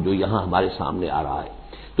نظام کہ جو یہاں ہمارے سامنے آ رہا ہے۔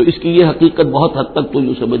 تو اس کی یہ حقیقت بہت حد تک تو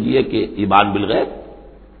یوں سمجھیے کہ ایمان بالغیب،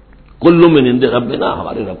 کل من عند ربنا،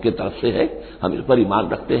 ہمارے رب کی طرف سے ہے، ہم اس پر ایمان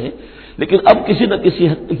رکھتے ہیں، لیکن اب کسی نہ کسی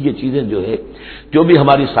حد تک یہ چیزیں جو ہے، جو بھی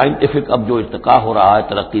ہماری سائنٹیفک اب جو ارتقا ہو رہا ہے،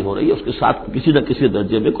 ترقی ہو رہی ہے، اس کے ساتھ کسی نہ کسی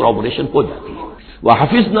درجے میں کورابوریشن ہو جاتی ہے۔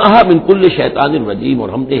 وَحَفِظْنَاهَا مِن كُلِّ شَيْطَانٍ رَجِيمٍ، اور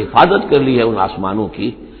ہم نے حفاظت کر لی ہے ان آسمانوں کی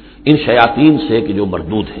ان شیاطین سے کہ جو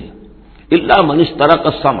مردود ہیں، إِلَّا مَنِ اسْتَرَقَ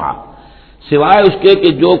السَّمْعَ، سوائے اس کے کہ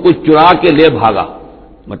جو کوئی چرا کے لے بھاگا،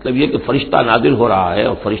 مطلب یہ کہ فرشتہ نازل ہو رہا ہے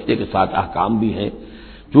اور فرشتے کے ساتھ احکام بھی ہیں،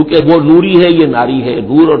 چونکہ وہ نوری ہے، یہ ناری ہے،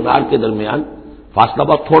 نور اور نار کے درمیان فاصلہ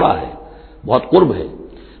بہت تھوڑا ہے، بہت قرب ہے،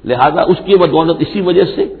 لہذا اس کی بدولت اسی وجہ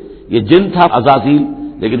سے یہ جن تھا عزازیل،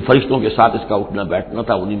 لیکن فرشتوں کے ساتھ اس کا اٹھنا بیٹھنا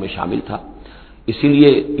تھا، انہی میں شامل تھا، اسی لیے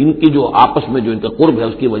ان کی جو آپس میں جو ان کا قرب ہے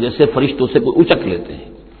اس کی وجہ سے فرشتوں سے کوئی اچک لیتے ہیں۔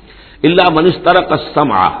 الا من استرق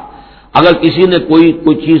السمع، اگر کسی نے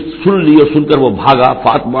کوئی چیز سن لی اور سن کر وہ بھاگا،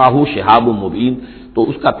 فاتبعہ شہاب مبین، تو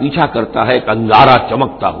اس کا پیچھا کرتا ہے ایک انگارہ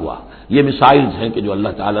چمکتا ہوا۔ یہ مثائلز ہیں کہ جو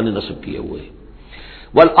اللہ تعالیٰ نے نصب کیے ہوئے ہیں۔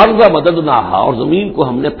 والارض مددناها، اور زمین کو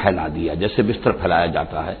ہم نے پھیلا دیا جیسے بستر پھیلایا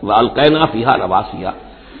جاتا ہے، والقینا فیہا رواسیا،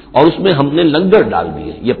 اور اس میں ہم نے لنگر ڈال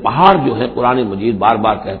دیے۔ یہ پہاڑ جو ہے قرآن مجید بار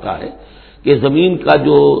بار کہتا ہے کہ زمین کا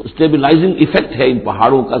جو اسٹیبلائزنگ ایفیکٹ ہے ان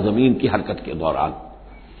پہاڑوں کا زمین کی حرکت کے دوران۔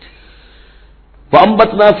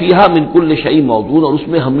 فَأَنبَتْنَا فِيهَا مِن كُلِّ شَيْءٍ مَّوْزُونٍ، اور اس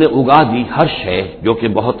میں ہم نے اگا دی ہر شے جو کہ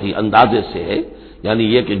بہت ہی اندازے سے ہے، یعنی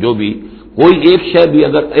یہ کہ جو بھی کوئی ایک شے بھی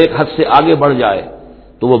اگر ایک حد سے آگے بڑھ جائے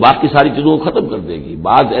تو وہ باقی ساری چیزوں کو ختم کر دے گی۔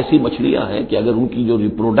 بعض ایسی مچھلیاں ہیں کہ اگر ان کی جو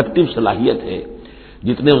ریپروڈکٹیو صلاحیت ہے،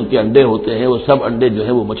 جتنے ان کے انڈے ہوتے ہیں وہ سب انڈے جو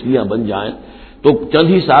ہے وہ مچھلیاں بن جائیں تو چند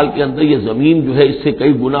ہی سال کے اندر یہ زمین جو ہے اس سے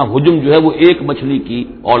کئی گنا حجم جو ہے وہ ایک مچھلی کی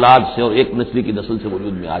اولاد سے اور ایک مچھلی کی نسل سے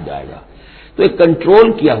وجود میں آ جائے گا۔ تو ایک کنٹرول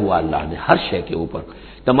کیا ہوا اللہ نے ہر شے کے اوپر،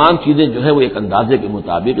 تمام چیزیں جو ہے وہ ایک اندازے کے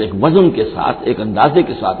مطابق، ایک وزن کے ساتھ، ایک اندازے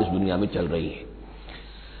کے ساتھ اس دنیا میں چل رہی ہے۔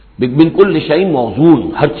 بالکل شیء موزون،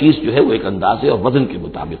 ہر چیز جو ہے وہ ایک اندازے اور وزن کے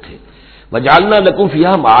مطابق ہے۔ وجعلنا لکم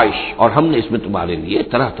فیہا معاش، اور ہم نے اس میں تمہارے لیے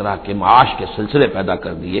طرح طرح کے معاش کے سلسلے پیدا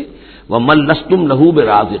کر دیے۔ ومن لستم لہ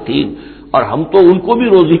برازقین، اور ہم تو ان کو بھی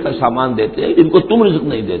روزی کا سامان دیتے ہیں جن کو تم رزق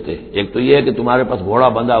نہیں دیتے۔ ایک تو یہ ہے کہ تمہارے پاس گھوڑا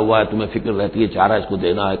بندھا ہوا ہے، تمہیں فکر رہتی ہے چارہ اس کو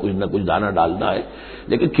دینا ہے، کچھ نہ کچھ دانہ ڈالنا ہے،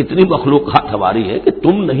 لیکن کتنی مخلوقات ہماری ہے کہ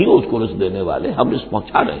تم نہیں ہو اس کو رزق دینے والے، ہم رزق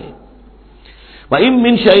پہنچا رہے ہیں۔ وَإِن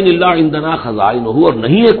مِّن شَيْءٍ إِلَّا عِندَنَا خَزَائِنُهُ، اور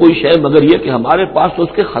نہیں ہے کوئی شے مگر یہ کہ ہمارے پاس تو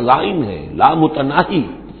اس کے خزائن ہیں، لا متناہی،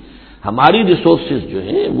 ہماری ریسورسز جو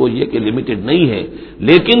ہیں وہ یہ کہ لمیٹڈ نہیں ہے،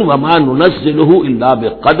 لیکن وما ننزلہ الا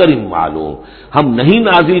بقدر معلوم، ہم نہیں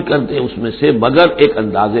نازل کرتے اس میں سے مگر ایک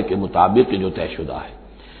اندازے کے مطابق جو طے شدہ ہے۔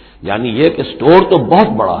 یعنی یہ کہ سٹور تو بہت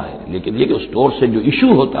بڑا ہے، لیکن یہ کہ سٹور سے جو ایشو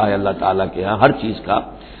ہوتا ہے اللہ تعالیٰ کے ہاں ہر چیز کا،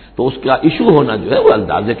 تو اس کا ایشو ہونا جو ہے وہ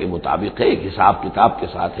اندازے کے مطابق ہے، ایک حساب کتاب کے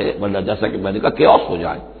ساتھ ہے، ورنہ جیسا کہ میں نے کہا کیوس ہو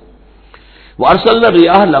جائے۔ وارسلنا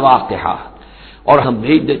الرياح لواقح، اور ہم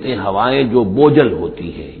بھیج دیتے ہیں ہوائیں جو بوجھل ہوتی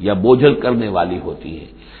ہیں یا بوجھل کرنے والی ہوتی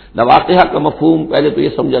ہیں۔ لواقح کا مفہوم پہلے تو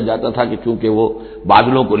یہ سمجھا جاتا تھا کہ چونکہ وہ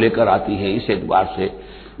بادلوں کو لے کر آتی ہیں اس اعتبار سے،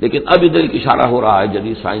 لیکن اب ادھر ایک اشارہ ہو رہا ہے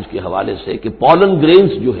جدید سائنس کے حوالے سے کہ پولن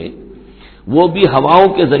گرینز جو ہیں وہ بھی ہواؤں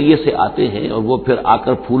کے ذریعے سے آتے ہیں، اور وہ پھر آ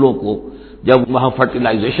کر پھولوں کو جب وہاں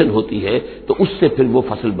فرٹیلائزیشن ہوتی ہے تو اس سے پھر وہ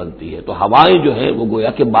فصل بنتی ہے۔ تو ہوائیں جو ہیں وہ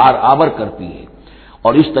گویا کہ بار آور کرتی ہیں،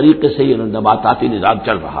 اور اس طریقے سے یہ نباتاتی نظام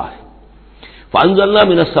چل رہا ہے۔ فانزلنا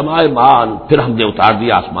من السماء ماء، پھر ہم نے اتار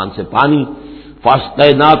دیا آسمان سے پانی،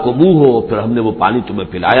 فاسقیناکموہ، پھر ہم نے وہ پانی تمہیں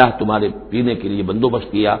پلایا، تمہارے پینے کے لیے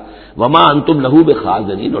بندوبست کیا۔ وما انتم لہ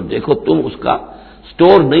بخازنین، اور دیکھو تم اس کا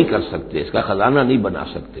سٹور نہیں کر سکتے، اس کا خزانہ نہیں بنا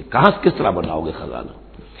سکتے۔ کہاں کس طرح بناؤ گے خزانہ؟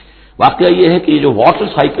 واقعہ یہ ہے کہ یہ جو واٹر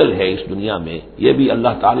سائیکل ہے اس دنیا میں، یہ بھی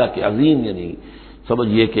اللہ تعالیٰ کے عظیم یعنی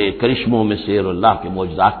سمجھیے کہ کرشموں میں سے اور اللہ کے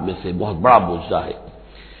معجزات میں سے بہت بڑا معجزہ ہے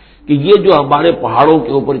کہ یہ جو ہمارے پہاڑوں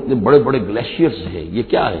کے اوپر اتنے بڑے بڑے گلیشیئرز ہیں، یہ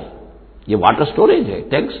کیا ہے؟ یہ واٹر سٹوریج ہے،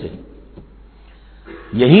 ٹینکس ہے۔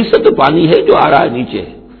 یہیں سے تو پانی ہے جو آ رہا ہے نیچے،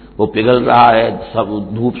 وہ پگھل رہا ہے سب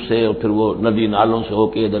دھوپ سے، اور پھر وہ ندی نالوں سے ہو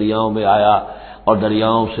کے دریاؤں میں آیا، اور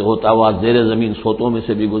دریاؤں سے ہوتا ہوا زیر زمین سوتوں میں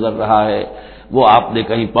سے بھی گزر رہا ہے۔ وہ آپ نے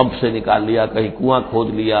کہیں پمپ سے نکال لیا، کہیں کنواں کھود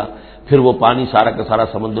لیا، پھر وہ پانی سارا کا سارا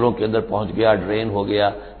سمندروں کے اندر پہنچ گیا، ڈرین ہو گیا،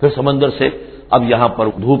 پھر سمندر سے اب یہاں پر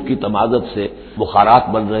دھوپ کی تمازت سے بخارات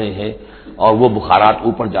بن رہے ہیں، اور وہ بخارات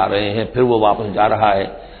اوپر جا رہے ہیں، پھر وہ واپس جا رہا ہے،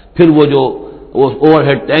 پھر وہ جو اوور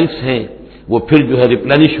ہیڈ ٹینکس ہیں وہ پھر جو ہے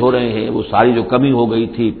ریپلینش ہو رہے ہیں، وہ ساری جو کمی ہو گئی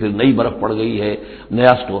تھی پھر نئی برف پڑ گئی ہے،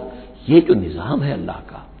 نیا سٹور۔ یہ جو نظام ہے اللہ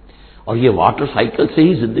کا، اور یہ واٹر سائیکل سے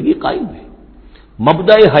ہی زندگی قائم ہے۔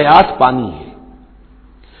 مبدأ حیات پانی ہے،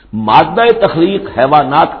 مادہ تخلیق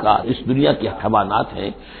حیوانات کا، اس دنیا کے حیوانات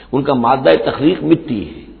ہیں ان کا مادہ تخلیق مٹی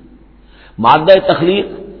ہے، مادہ تخلیق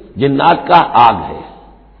جنات کا آگ ہے،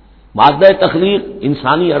 مادہ تخلیق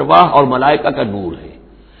انسانی ارواح اور ملائکہ کا نور ہے،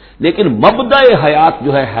 لیکن مبدأ حیات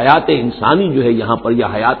جو ہے، حیات انسانی جو ہے یہاں پر، یا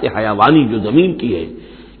حیات حیوانی جو زمین کی ہے،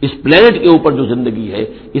 اس پلینٹ کے اوپر جو زندگی ہے،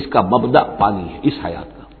 اس کا مبدأ پانی ہے، اس حیات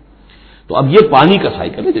کا۔ تو اب یہ پانی کا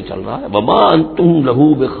سائیکل ہے جو چل رہا ہے۔ وما انتم لہ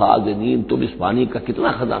بخازنین، تم اس پانی کا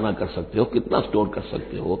کتنا خزانہ کر سکتے ہو، کتنا سٹور کر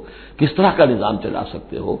سکتے ہو، کس طرح کا نظام چلا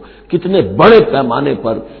سکتے ہو، کتنے بڑے پیمانے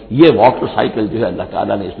پر یہ واٹر سائیکل جو ہے اللہ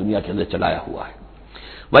تعالیٰ نے اس دنیا کے اندر چلایا ہوا ہے۔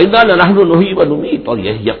 وَإِنَّا لَنَحْنُ نُحْيِي وَنُمِيتُ، اور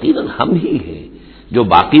یہ یقیناً ہم ہی ہیں جو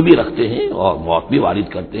باقی بھی رکھتے ہیں اور موت بھی وارد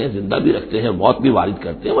کرتے ہیں، زندہ بھی رکھتے ہیں، موت بھی وارد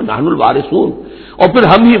کرتے ہیں، وَنَحْنُ الْوَارِثُونَ، اور پھر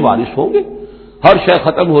ہم ہی وارث ہوں گے۔ ہر شے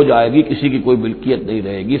ختم ہو جائے گی، کسی کی کوئی ملکیت نہیں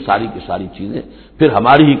رہے گی، ساری کی ساری چیزیں پھر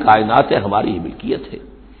ہماری ہی کائنات ہے، ہماری ہی ملکیت ہے۔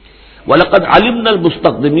 وَلَقَدْ عَلِمْنَا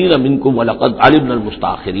الْمُسْتَقْدِمِينَ مِنكُمْ وَلَقَدْ عَلِمْنَا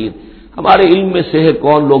الْمُسْتَأْخِرِينَ، ہمارے علم میں سے ہے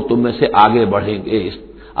کون لوگ تم میں سے آگے بڑھیں گے۔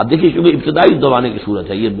 اب دیکھیے چونکہ ابتدائی زمانے کی صورت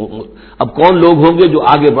ہے یہ، اب کون لوگ ہوں گے جو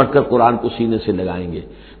آگے بڑھ کر قرآن کو سینے سے لگائیں گے،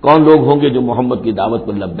 کون لوگ ہوں گے جو محمد کی دعوت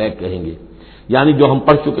پر لبیک کہیں گے، یعنی جو ہم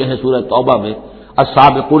پڑھ چکے ہیں سورہ توبہ میں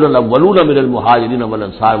السابقون الاولون من المہاجرین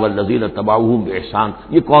والانصار والذین اتبعوہم باحسان،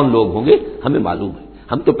 یہ کون لوگ ہوں گے ہمیں معلوم ہے.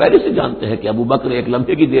 ہم تو پہلے سے جانتے ہیں کہ ابو بکر ایک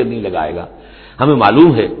لمحے کی دیر نہیں لگائے گا. ہمیں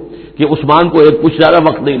معلوم ہے کہ عثمان کو ایک کچھ زیادہ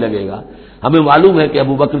وقت نہیں لگے گا. ہمیں معلوم ہے کہ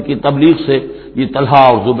ابو بکر کی تبلیغ سے یہ طلحہ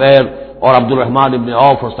اور زبیر اور عبد الرحمن ابن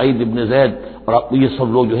عوف اور سعید ابن زید اور یہ سب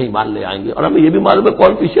لوگ جو ہے ایمان لے آئیں گے. اور ہمیں یہ بھی معلوم ہے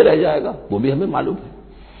کون پیچھے رہ جائے گا، وہ بھی ہمیں معلوم ہے.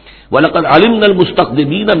 وَلَقَدْ عَلِمْنَا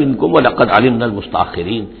الْمُسْتَقْدِمِينَ مِنْكُمْ وَلَقَدْ عَلِمْنَا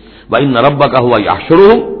الْمُسْتَأْخِرِينَ وَإِنَّ رَبَّكَ هُوَ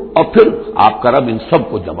يَحْشُرُهُمْ، اور پھر آپ کا رب ان سب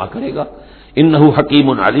کو جمع کرے گا. انه حکیم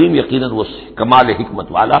علیم، یقیناً وہ کمال حکمت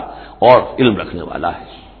والا اور علم رکھنے والا ہے.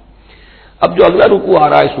 اب جو اگلا رکوع آ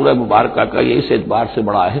رہا ہے سورہ مبارکہ کا، یہ اس اعتبار سے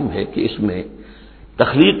بڑا اہم ہے کہ اس میں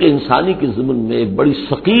تخلیق انسانی کے ضمن میں ایک بڑی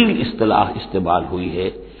ثقیل اصطلاح استعمال ہوئی ہے،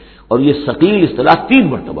 اور یہ ثقیل اصطلاح 3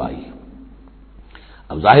 مرتبہ آئی ہے.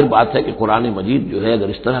 اب ظاہر بات ہے کہ قرآن مجید جو ہے اگر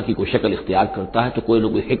اس طرح کی کوئی شکل اختیار کرتا ہے تو کوئی نہ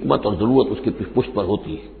کوئی حکمت اور ضرورت اس کی پشت پر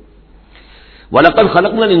ہوتی ہے. وَلَقَدْ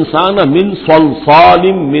خَلَقْنَا الْإِنسَانَ مِنْ صَلْصَالٍ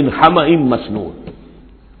مِّنْ حَمَإٍ مَّسْنُونٍ،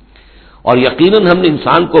 اور یقیناً ہم نے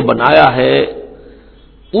انسان کو بنایا ہے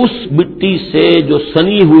اس مٹی سے جو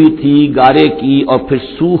سنی ہوئی تھی گارے کی اور پھر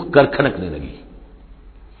سوکھ کر کھنکنے لگی.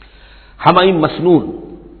 حَمَإٍ مَّسْنُون،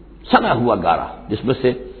 سنا ہوا گارا جس میں سے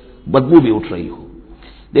بدبو بھی اٹھ رہی ہو.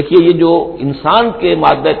 دیکھیے یہ جو انسان کے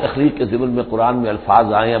مادہ تخلیق کے ضمن میں قرآن میں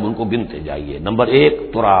الفاظ آئے ہیں اب ان کو گنتے جائیے. نمبر 1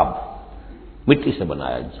 تراب، مٹی سے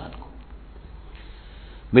بنایا انسان کو.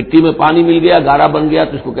 مٹی میں پانی مل گیا، گارا بن گیا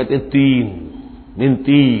تو اس کو کہتے ہیں تین، من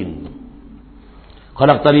تین.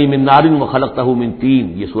 خلقتنی من نار وخلقتہ من تین،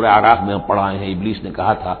 یہ سورہ اعراف میں ہم پڑھائے ہیں. ابلیس نے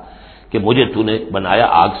کہا تھا کہ مجھے تو نے بنایا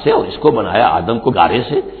آگ سے اور اس کو بنایا آدم کو گارے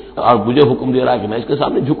سے، اور مجھے حکم دے رہا ہے کہ میں اس کے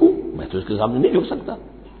سامنے جھکوں. میں تو اس کے سامنے نہیں جھک سکتا.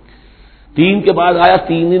 تین کے بعد آیا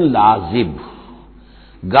تین لازب،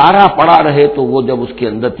 گارا پڑا رہے تو وہ جب اس کے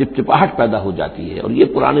اندر چپچپاہٹ پیدا ہو جاتی ہے. اور یہ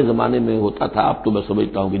پرانے زمانے میں ہوتا تھا، اب تو میں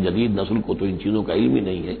سمجھتا ہوں کہ جدید نسل کو تو ان چیزوں کا علم ہی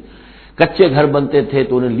نہیں ہے. کچے گھر بنتے تھے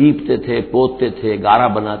تو انہیں لیپتے تھے، پوتتے تھے، گارا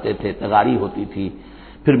بناتے تھے، تغاری ہوتی تھی،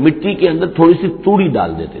 پھر مٹی کے اندر تھوڑی سی توڑی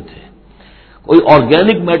ڈال دیتے تھے. کوئی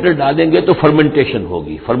آرگینک میٹر ڈالیں گے تو فرمنٹیشن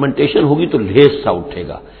ہوگی، فرمنٹیشن ہوگی تو لیس سا اٹھے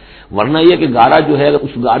گا. ورنہ یہ کہ گارا جو ہے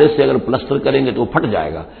اس گارے سے اگر پلسٹر کریں گے تو وہ پھٹ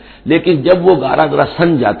جائے گا. لیکن جب وہ گارا ذرا سن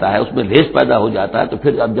جاتا ہے، اس میں لیس پیدا ہو جاتا ہے، تو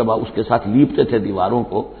پھر اب جب آپ اس کے ساتھ لیپتے تھے دیواروں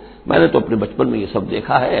کو، میں نے تو اپنے بچپن میں یہ سب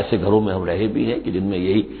دیکھا ہے. ایسے گھروں میں ہم رہے بھی ہیں کہ جن میں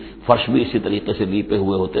یہی فرش بھی اسی طریقے سے لیپے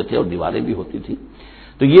ہوئے ہوتے تھے اور دیواریں بھی ہوتی تھی.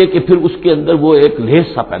 تو یہ کہ پھر اس کے اندر وہ ایک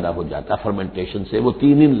لیس سا پیدا ہو جاتا ہے فرمنٹیشن سے. وہ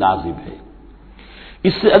تین لازم ہے.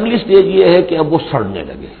 اس سے اگلی سٹیج یہ ہے کہ اب وہ سڑنے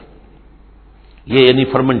لگے. یہ یعنی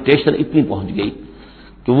فرمنٹیشن اتنی پہنچ گئی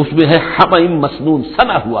کہ اس میں ہے حمأ مسنون،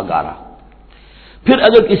 سنا ہوا گارا. پھر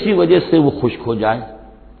اگر کسی وجہ سے وہ خشک ہو جائے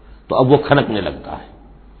تو اب وہ کھنکنے لگتا ہے.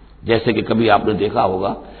 جیسے کہ کبھی آپ نے دیکھا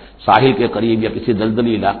ہوگا ساحل کے قریب یا کسی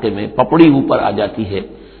دلدلی علاقے میں پپڑی اوپر آ جاتی ہے،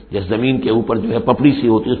 جس زمین کے اوپر جو ہے پپڑی سی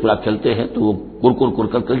ہوتی ہے، اس پر آپ چلتے ہیں تو وہ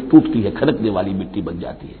کر کر ٹوٹتی ہے، کھنکنے والی مٹی بن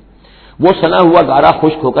جاتی ہے. وہ سنا ہوا گارا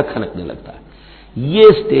خشک ہو کر کھنکنے لگتا ہے. یہ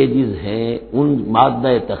سٹیجز ہیں ان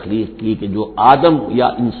مادہ تخلیق کی کہ جو آدم یا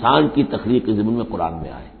انسان کی تخلیق کے ضمن میں قرآن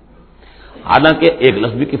میں آئے. حالانکہ ایک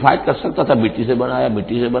لفظ بھی کفایت کر سکتا تھا، مٹی سے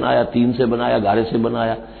بنایا، تین سے بنایا، گارے سے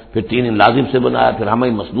بنایا، پھر تین لازم سے بنایا، پھر حمأ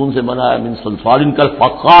مسنون سے بنایا، من صلصال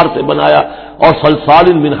کالفخار سے بنایا، اور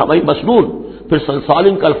صلصال من حمأ مسنون. پھر صلصال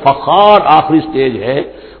کالفخار آخری سٹیج ہے،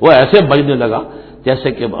 وہ ایسے بجنے لگا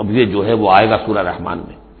جیسے کہ اب یہ جو ہے وہ آئے گا سورہ رحمان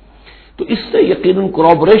میں. تو اس سے یقیناً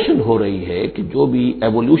کورابریشن ہو رہی ہے کہ جو بھی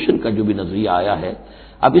ایوولوشن کا جو بھی نظریہ آیا ہے،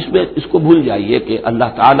 اب اس میں اس کو بھول جائیے کہ اللہ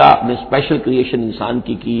تعالیٰ نے اسپیشل کریشن انسان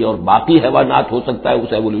کی اور باقی حیوانات ہو سکتا ہے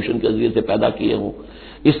اس ایوولوشن کے ذریعے سے پیدا کیے ہوں.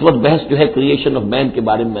 اس وقت بحث جو ہے کریشن آف مین کے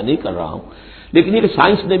بارے میں نہیں کر رہا ہوں، لیکن یہ کہ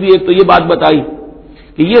سائنس نے بھی ایک تو یہ بات بتائی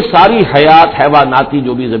کہ یہ ساری حیات حیواناتی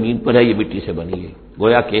جو بھی زمین پر ہے یہ مٹی سے بنی ہے.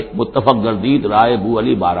 گویا کہ متفق گردید رائے بو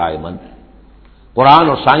علی بارائے من، قرآن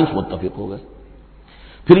اور سائنس متفق ہو گئے.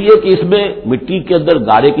 پھر یہ کہ اس میں مٹی کے اندر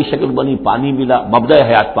گارے کی شکل بنی، پانی ملا، مبدأ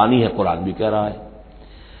حیات پانی ہے، قرآن بھی کہہ رہا ہے.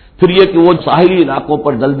 پھر یہ کہ وہ ساحلی علاقوں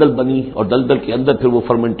پر دلدل بنی اور دلدل کے اندر پھر وہ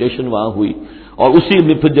فرمنٹیشن وہاں ہوئی، اور اسی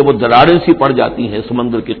میں پھر جب وہ دراڑیں سی پڑ جاتی ہیں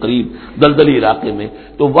سمندر کے قریب دلدلی علاقے میں،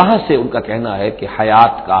 تو وہاں سے ان کا کہنا ہے کہ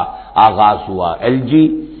حیات کا آغاز ہوا، الجی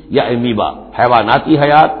یا امیبا حیواناتی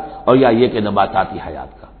حیات، اور یا یہ کہ نباتاتی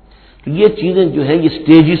حیات کا. تو یہ چیزیں جو ہیں یہ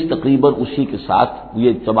سٹیجز تقریباً اسی کے ساتھ یہ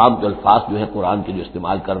تمام جو الفاظ جو ہے قرآن کے جو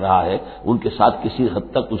استعمال کر رہا ہے ان کے ساتھ کسی حد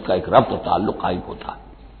تک اس کا ایک ربط اور تعلق قائم ہوتا ہے.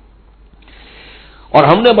 اور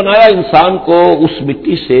ہم نے بنایا انسان کو اس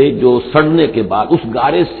مٹی سے جو سڑنے کے بعد، اس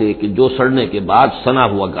گارے سے کہ جو سڑنے کے بعد سنا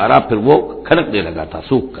ہوا گارا پھر وہ کھنکنے لگا تھا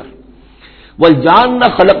سوکھ کر. وَالْجَانَّ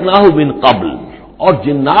خَلَقْنَاهُ مِنْ قَبْلُ، اور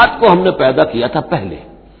جنات کو ہم نے پیدا کیا تھا پہلے،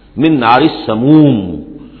 من نار السموم،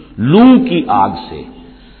 لو کی آگ سے.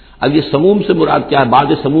 اب یہ سموم سے مراد کیا ہے؟ بعد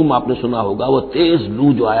سموم آپ نے سنا ہوگا، وہ تیز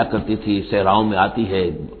لو جو آیا کرتی تھی، صحراؤں میں آتی ہے،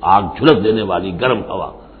 آگ جھلس دینے والی گرم ہوا۔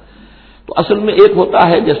 تو اصل میں ایک ہوتا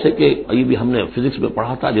ہے، جیسے کہ یہ بھی ہم نے فزکس میں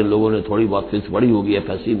پڑھا تھا، جن لوگوں نے تھوڑی بہت فزکس پڑھی ہوگی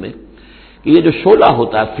FSC میں، کہ یہ جو شعلہ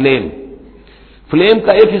ہوتا ہے، فلیم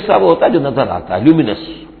کا ایک حصہ وہ ہوتا ہے جو نظر آتا ہے، لیومینس،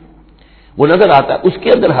 وہ نظر آتا ہے، اس کے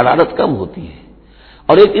اندر حرارت کم ہوتی ہے،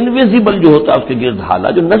 اور ایک انویزیبل جو ہوتا ہے اس کے گرد حالہ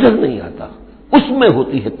جو نظر نہیں آتا، اس میں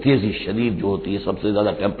ہوتی ہے تیزی شدید جو ہوتی ہے، سب سے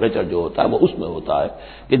زیادہ ٹیمپریچر جو ہوتا ہے وہ اس میں ہوتا ہے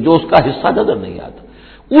کہ جو اس کا حصہ نظر نہیں آتا۔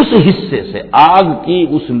 اس حصے سے، آگ کی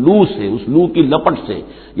اس لو کی لپٹ سے،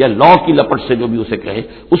 یا لو کی لپٹ سے جو بھی اسے کہیں،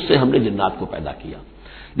 اس سے ہم نے جنات کو پیدا کیا۔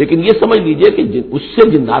 لیکن یہ سمجھ لیجئے کہ اس سے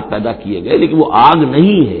جنات پیدا کیے گئے، لیکن وہ آگ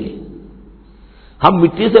نہیں ہے۔ ہم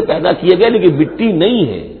مٹی سے پیدا کیے گئے لیکن مٹی نہیں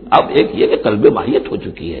ہے۔ اب ایک یہ کہ قلب ماہیت ہو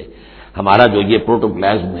چکی ہے، ہمارا جو یہ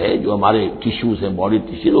پروٹوپلازم ہے، جو ہمارے ٹیشوز ہیں، باڈی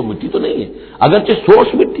ٹیشوز، وہ مٹی تو نہیں ہے، اگرچہ سورس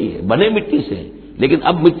مٹی ہے، بنے مٹی سے ہے، لیکن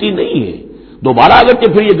اب مٹی نہیں ہے۔ دوبارہ اگرچہ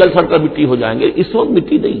پھر یہ گل سڑ کر مٹی ہو جائیں گے، اس وقت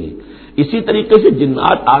مٹی نہیں ہے۔ اسی طریقے سے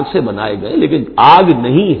جنات آگ سے بنائے گئے لیکن آگ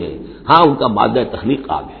نہیں ہے، ہاں ان کا مادہ تخلیق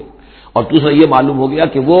آگ ہے۔ اور دوسرا یہ معلوم ہو گیا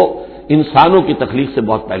کہ وہ انسانوں کی تخلیق سے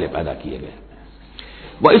بہت پہلے پیدا کیے گئے۔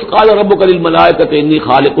 وَإِذْ قَالَ رَبُّكَ لِلْمَلَائِكَةِ إِنِّي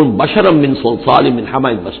خَالِقٌ بَشَرًا مِّن صَلْصَالٍ مِّنْ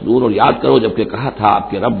حَمَإٍ مَّسْنُونٍ، اور یاد کرو جب کہ کہا تھا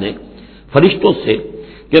آپ کے رب نے فرشتوں سے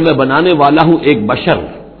کہ میں بنانے والا ہوں ایک بشر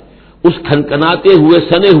اس کھنکھناتے ہوئے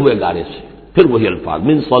سنے ہوئے گارے سے۔ پھر وہی الفاظ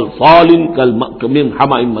من صلصال من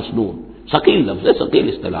حمأ مسنون، ثقیل لفظ ہے، ثقیل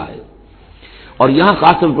اصطلاح ہے۔ اور یہاں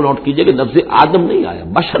خاص طور پر نوٹ کیجئے کہ لفظ آدم نہیں آیا،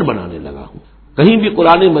 بشر بنانے لگا ہوں۔ کہیں بھی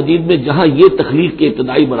قرآن مجید میں جہاں یہ تخلیق کے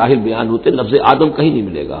ابتدائی مراحل بیان ہوتے، لفظ آدم کہیں نہیں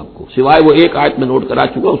ملے گا آپ کو، سوائے وہ ایک آیت میں نوٹ کرا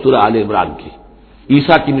چکا ہوں سورہ آل عمران کی۔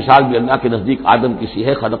 عیسیٰ کی مثال بھی اللہ کے نزدیک آدم کی سی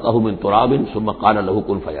ہے، خلقہ من تراب ثم قال له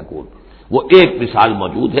كن فيكون، وہ ایک مثال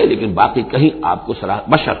موجود ہے، لیکن باقی کہیں آپ کو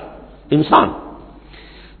بشر، انسان،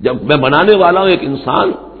 جب میں بنانے والا ہوں ایک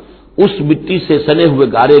انسان اس مٹی سے سنے ہوئے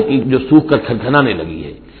گارے کی جو سوکھ کر کھنکھنانے لگی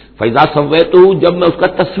ہے، فَإِذَا سَوَّيْتُهُ، جب میں اس کا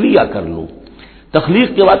تسویہ کر لوں۔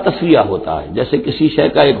 تخلیق کے بعد تسویہ ہوتا ہے، جیسے کسی شے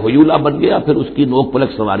کا ایک ہیولہ بن گیا، پھر اس کی نوک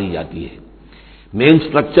پلک سنواری جاتی ہے۔ مین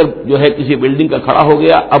سٹرکچر جو ہے کسی بلڈنگ کا کھڑا ہو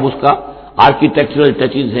گیا، اب اس کا آرکیٹیکچرل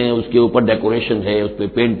ٹچز ہیں، اس کے اوپر ڈیکوریشن ہے، اس پہ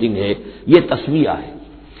پینٹنگ ہے، یہ تسویہ ہے۔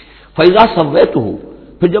 فَإِذَا سَوَّيْتُهُ،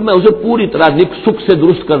 پھر جب میں اسے پوری طرح نک سک سے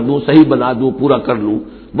درست کر دوں، صحیح بنا دوں، پورا کر لوں،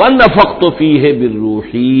 وَنَفَخْتُ فِيهِ مِن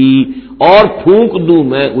رُّوحِي، اور پھونک دوں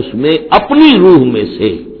میں اس میں اپنی روح میں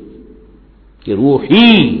سے، کہ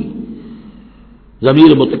روحی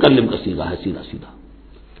ضمیر متکلم کا صیغہ ہے، سیدھا سیدھا۔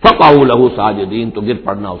 فَقَعُوا لَهُ سَاجِدِينَ، تو گر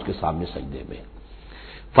پڑنا اس کے سامنے سجدے میں۔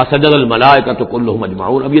 فَسَجَدَ الْمَلَائِكَةُ كُلُّهُمْ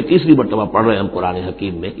أَجْمَعُونَ، اب یہ تیسری مرتبہ پڑھ رہے ہیں ہم قرآن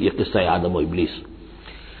حکیم میں یہ قصہ آدم و ابلیس۔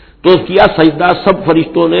 تو کیا سجدہ سب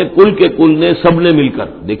فرشتوں نے، کل کے کل نے، سب نے مل کر۔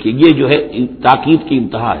 دیکھیے یہ جو ہے تاکید کی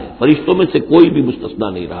انتہا ہے، فرشتوں میں سے کوئی بھی مستثنا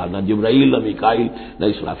نہیں رہا، نہ جبرائیل، نہ میکائیل، نہ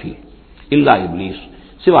اسرافیل، الا ابلیس،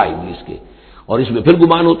 سوائے ابلیس کے۔ اور اس میں پھر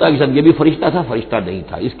گمان ہوتا ہے کہ سر یہ بھی فرشتہ تھا، فرشتہ نہیں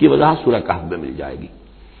تھا، اس کی وضاحت سورہ کہف میں مل جائے گی۔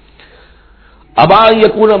 ابا ان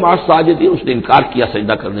یکون مع الساجدین، اس نے انکار کیا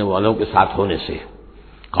سجدہ کرنے والوں کے ساتھ ہونے سے۔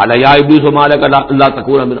 قال یا ابلیس ما لک الا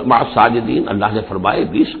تکون مع الساجدین، اللہ نے فرمایا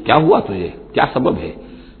ابلیس کیا ہوا تجھے، کیا سبب ہے،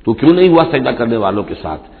 تو کیوں نہیں ہوا سجدہ کرنے والوں کے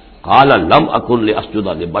ساتھ؟ قال لم اکن لاسجد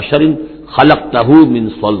لبشر خلقته من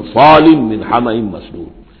صلصال من حمأ مسنون،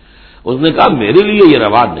 اس نے کہا میرے لیے یہ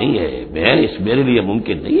روا نہیں ہے، میرے لیے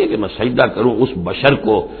ممکن نہیں ہے کہ میں سجدہ کروں اس بشر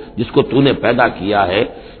کو جس کو تو نے پیدا کیا ہے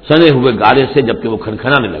سنے ہوئے گارے سے، جبکہ وہ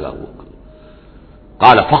کھنکھنانے لگا ہوا۔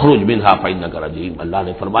 قال فاخرج منها فانك رجيم، اللہ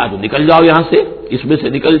نے فرمایا تو نکل جاؤ یہاں سے، اس میں سے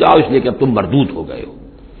نکل جاؤ، اس لیے کہ اب تم مردود ہو گئے ہو۔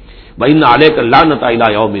 وَإِنَّ عَلَيْكَ اللَّعْنَةَ إِلَىٰ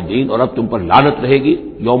يَوْمِ الدِّينِ، اور اب تم پر لعنت رہے گی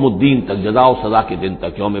یوم الدین تک، جزا و سزا کے دن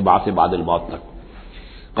تک، یوم بعث بعد الموت تک۔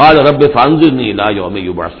 قال رب فانظرنی الی یوم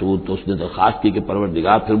یبعثون، تو اس نے درخواست کی کہ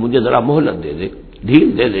پروردگار پھر مجھے ذرا مہلت دے دے،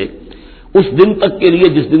 ڈھیل دے دے اس دن تک کے لیے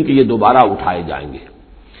جس دن کے یہ دوبارہ اٹھائے جائیں گے۔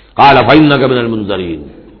 قال فإنک من المنظرین،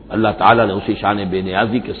 اللہ تعالیٰ نے اسی شان بے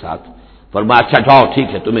نیازی کے ساتھ فرمایا اچھا جاؤ ٹھیک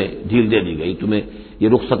ہے، تمہیں ڈھیل دے دی گئی، تمہیں یہ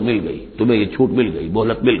رخصت مل گئی، تمہیں یہ چھوٹ مل گئی،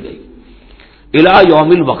 مہلت مل گئی۔ الی یوم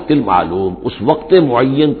الوقت المعلوم، اس وقت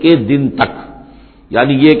معین کے دن تک،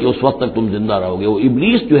 یعنی یہ کہ اس وقت تک تم زندہ رہو گے۔ وہ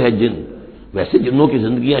ابلیس جو ہے جن، ویسے جنوں کی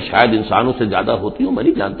زندگیاں شاید انسانوں سے زیادہ ہوتی ہوں، میں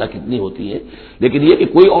نہیں جانتا کتنی ہوتی ہیں، لیکن یہ کہ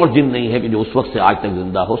کوئی اور جن نہیں ہے کہ جو اس وقت سے آج تک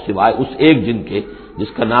زندہ ہو سوائے اس ایک جن کے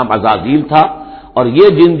جس کا نام عزازیل تھا، اور یہ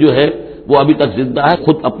جن جو ہے وہ ابھی تک زندہ ہے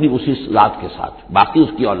خود اپنی اسی ذات کے ساتھ، باقی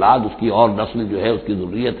اس کی اولاد، اس کی اور نسل جو ہے، اس کی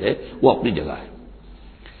ذریت ہے، وہ اپنی جگہ ہے۔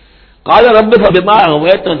 قال رب فبما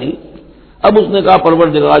اغويتني، اب اس نے کہا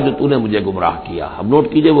پروردگار جو تو نے مجھے گمراہ کیا، اب نوٹ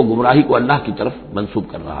کیجئے وہ گمراہی کو اللہ کی طرف منسوب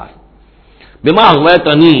کر رہا ہے۔ بما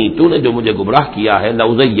اغويتني، تو نے جو مجھے گمراہ کیا ہے،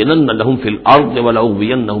 لأزينن لهم في الارض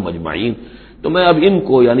ولأغوينهم اجمعين، تو میں اب ان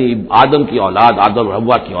کو یعنی آدم کی اولاد، آدم اور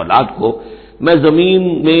حوا کی اولاد کو میں زمین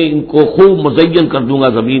میں ان کو خوب مزین کر دوں گا،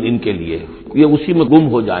 زمین ان کے لیے یہ اسی میں گم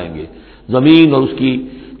ہو جائیں گے، زمین اور اس کی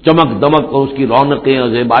چمک دمک اور اس کی رونقیں اور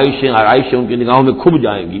زیبائشیں آرائشیں ان کی نگاہوں میں کھب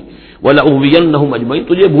جائیں گی۔ وَلَأُغْوِيَنَّهُمْ أَجْمَعِينَ،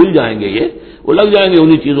 تجھے بھول جائیں گے وہ لگ جائیں گے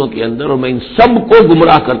انہی چیزوں کے اندر، اور میں ان سب کو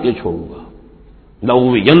گمراہ کر کے چھوڑوں گا۔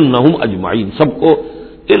 لَأُغْوِيَنَّهُمْ أَجْمَعِينَ، سب کو،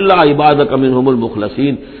 إِلَّا عِبَادَكَ مِنْهُمُ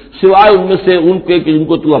الْمُخْلَصِينَ، سوائے ان میں سے ان کے کہ جن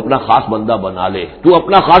کو تو اپنا خاص بندہ بنا لے، تو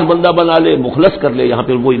اپنا خاص بندہ بنا لے، مخلص کر لے، یہاں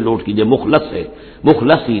پہ وہی نوٹ کیجئے مخلص ہے،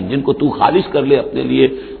 مخلصین، جن کو تو خالص کر لے اپنے لیے،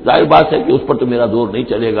 ظاہر بات ہے کہ اس پر تو میرا زور نہیں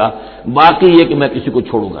چلے گا، باقی یہ کہ میں کسی کو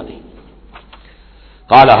چھوڑوں گا نہیں۔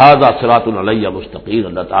 قال هذا صراط علی مستقیم،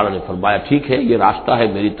 اللہ تعالیٰ نے فرمایا ٹھیک ہے یہ راستہ ہے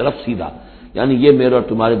میری طرف سیدھا، یعنی یہ میرے اور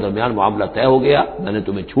تمہارے درمیان معاملہ طے ہو گیا، میں نے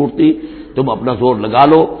تمہیں چھوٹ دی، تم اپنا زور لگا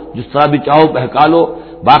لو، جس طرح بھی چاہو بہکا لو،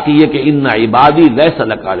 باقی یہ کہ ان عبادی لیس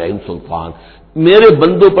لک علیہم سلطان، میرے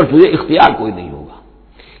بندوں پر تجھے اختیار کوئی نہیں ہوگا،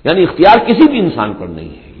 یعنی اختیار کسی بھی انسان پر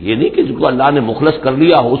نہیں ہے، یہ نہیں کہ جس کو اللہ نے مخلص کر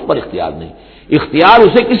لیا ہو اس پر اختیار نہیں، اختیار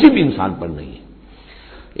اسے کسی بھی انسان پر نہیں ہے۔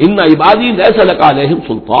 ان عبادی لیس لک علیہم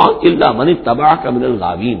سلطان الا من اتبعک من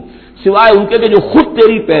الغاوین، سوائے ان کے کہ جو خود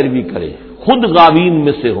تیری پیروی کرے، خود غاوین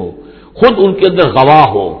میں سے ہو، خود ان کے اندر غوا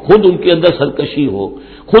ہو، خود ان کے اندر سرکشی ہو،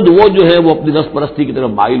 خود وہ جو ہے وہ اپنی نفس پرستی کی طرف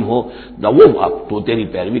مائل ہو، وہ تو تیری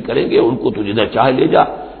پیروی کریں گے، ان کو تو جدھر چاہے لے جا،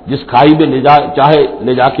 جس کھائی میں چاہے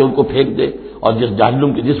لے جا کے ان کو پھینک دے، اور جس جہنم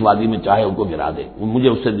کی جس وادی میں چاہے ان کو گرا دے، مجھے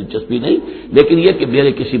اس سے دلچسپی نہیں، لیکن یہ کہ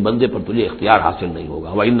میرے کسی بندے پر تجھے اختیار حاصل نہیں ہوگا۔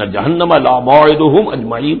 وَإِنَّ جَهَنَّمَ لَمَوْعِدُهُمْ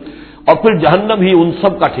أَجْمَعِينَ، اور پھر جہنم ہی ان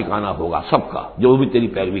سب کا ٹھکانہ ہوگا، سب کا جو بھی تیری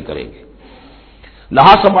پیروی کریں گے۔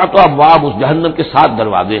 لہا سبعۃ ابواب، اس جہنم کے 7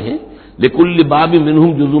 دروازے ہیں، لِكُلِّ بَابٍ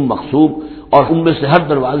مِّنْهُمْ جُزْءٌ مَقْسُوم، اور ان میں سے ہر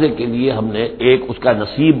دروازے کے لیے ہم نے ایک اس کا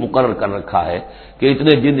نصیب مقرر کر رکھا ہے کہ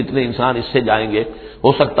اتنے جن اتنے انسان اس سے جائیں گے،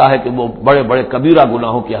 ہو سکتا ہے کہ وہ بڑے بڑے کبیرہ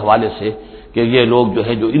گناہوں کے حوالے سے کہ یہ لوگ جو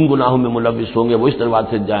ہے جو ان گناہوں میں ملوث ہوں گے وہ اس دروازے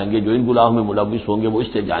سے جائیں گے، جو ان گناہوں میں ملوث ہوں گے وہ اس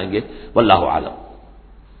سے جائیں گے، واللہ اعلم۔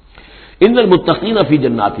 ان المتقین فی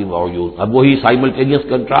جنات وعیون، اب وہی سائملٹینیس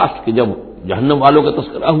کنٹراسٹ کہ جب جہنم والوں کا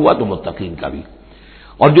تذکرہ ہوا تو متقین کا بھی،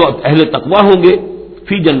 اور جو اہل تقوی ہوں گے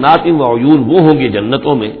فی جنات وعیون، وہ ہوں گے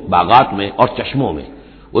جنتوں میں، باغات میں اور چشموں میں،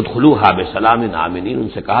 ادخلوها بسلام آمنین، ان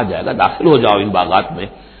سے کہا جائے گا داخل ہو جاؤ ان باغات میں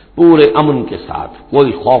پورے امن کے ساتھ،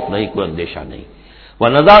 کوئی خوف نہیں، کوئی اندیشہ نہیں۔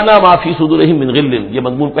 وَنَزَعْنَا مَا فِي صُدُورِهِم مِّن غِلٍّ، یہ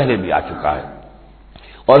مضمون پہلے بھی آ چکا ہے،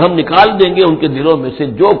 اور ہم نکال دیں گے ان کے دلوں میں سے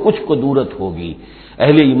جو کچھ قدورت ہوگی،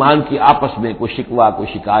 اہل ایمان کی آپس میں کوئی شکوہ، کوئی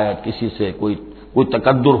شکایت، کسی سے کوئی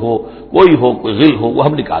تکدر ہو، کوئی غل ہو، وہ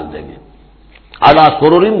ہم نکال دیں گے۔ عَلَىٰ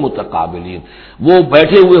سُرُرٍ مُتَقَابِلِينَ، وہ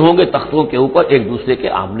بیٹھے ہوئے ہوں گے تختوں کے اوپر ایک دوسرے کے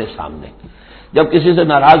آمنے سامنے۔ جب کسی سے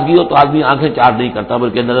ناراضگی ہو تو آدمی آنکھیں چار نہیں کرتا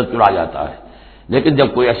بلکہ نظر چڑا جاتا ہے، لیکن جب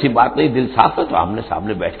کوئی ایسی بات نہیں، دل صاف ہے، تو آمنے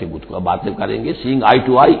سامنے بیٹھ کے باتیں کریں گے، سینگ آئی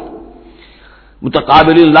ٹو آئی۔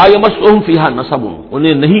 متقابلین لا یمسہم فیہا نصب،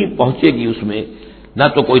 انہیں نہیں پہنچے گی اس میں نہ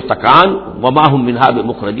تو کوئی تکان، وما ہم منہا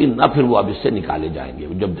بمخرجین، نہ پھر وہ اب اس سے نکالے جائیں گے،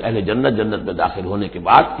 جب اہل جنت میں داخل ہونے کے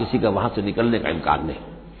بعد کسی کا وہاں سے نکلنے کا امکان نہیں۔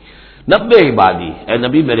 نبئ عبادی، اے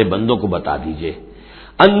نبی میرے بندوں کو بتا دیجئے،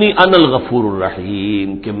 انی انا الغفور الرحیم،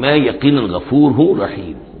 کہ میں یقیناً غفور ہوں،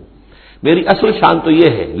 رحیم ہوں۔ میری اصل شان تو یہ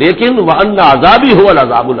ہے، لیکن وان عذابی هو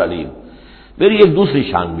العذاب العلیم، میری ایک دوسری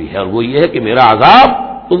شان بھی ہے، اور وہ یہ ہے کہ میرا عذاب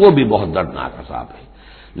تو وہ بھی بہت دردناک عذاب ہے،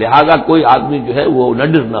 لہذا کوئی آدمی جو ہے وہ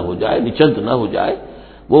نڈر نہ ہو جائے، نچنت نہ ہو جائے،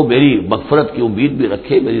 وہ میری مغفرت کی امید بھی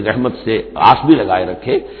رکھے، میری رحمت سے آس بھی لگائے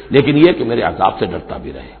رکھے، لیکن یہ کہ میرے عذاب سے ڈرتا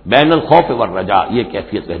بھی رہے، بین الخوف والرجاء، یہ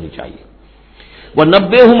کیفیت رہنی چاہیے۔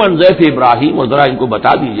 وَنَبِّئْهُمْ عَنْ ضَيْفِ ابراہیم، اور ذرا ان کو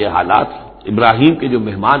بتا دیجئے حالات ابراہیم کے جو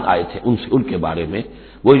مہمان آئے تھے ان کے بارے میں،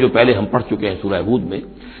 وہی جو پہلے ہم پڑھ چکے ہیں سورہ ہود میں۔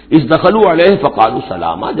 اذ دخلوا علیہ فقالوا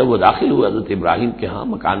سلاما، جب وہ داخل ہوئے حضرت ابراہیم کے ہاں،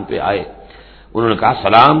 مکان پہ آئے، انہوں نے کہا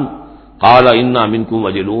سلام۔ قال انا منکم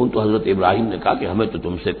وجلون، تو حضرت ابراہیم نے کہا کہ ہمیں تو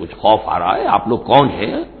تم سے کچھ خوف آ رہا ہے، آپ لوگ کون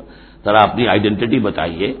ہیں، ذرا اپنی آئیڈینٹی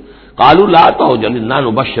بتائیے۔ قالوا لا تخف انا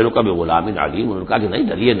نبشرک بغلام علیم، انہوں نے کہا کہ نہیں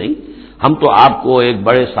ڈریے نہیں، ہم تو آپ کو ایک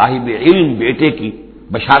بڑے صاحب علم بیٹے کی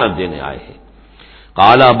بشارت دینے آئے ہیں۔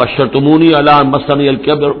 قال بشرتمونی علی ان مسنی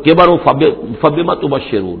الکبر فبما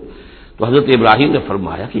تبشرون، تو حضرت ابراہیم نے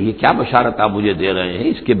فرمایا کہ یہ کیا بشارت آپ مجھے دے رہے ہیں،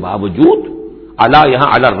 اس کے باوجود، علی یہاں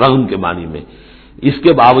علی الرغم کے معنی میں، اس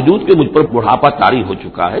کے باوجود کہ مجھ پر بڑھاپا طاری ہو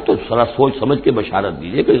چکا ہے، تو ذرا سوچ سمجھ کے بشارت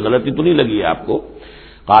دیجیے، کوئی غلطی تو نہیں لگی ہے آپ کو۔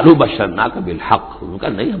 قالوا بشرناک بالحق، انہوں نے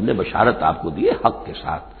کہا نہیں ہم نے بشارت آپ کو دی ہے حق کے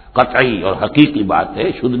ساتھ، قطعی اور حقیقی بات ہے،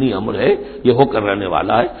 شدنی امر ہے، یہ ہو کر رہنے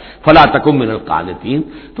والا ہے۔ فلا تکن من القانتین،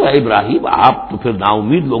 تو اے ابراہیم آپ تو پھر نا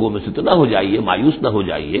امید لوگوں میں سے تو نہ ہو جائیے، مایوس نہ ہو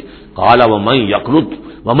جائیے۔ قال ومن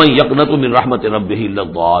یقنط من رحمت ربہ الا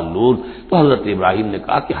الضالون، تو حضرت ابراہیم نے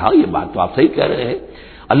کہا کہ ہاں یہ بات تو آپ صحیح کہہ رہے ہیں،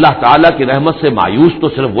 اللہ تعالیٰ کی رحمت سے مایوس تو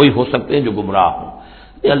صرف وہی ہو سکتے ہیں جو گمراہ ہوں.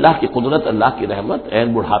 یہ اللہ کی قدرت، اللہ کی رحمت. عین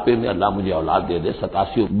بڑھاپے میں اللہ مجھے اولاد دے دے،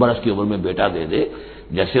 87 برس کی عمر میں بیٹا دے دے،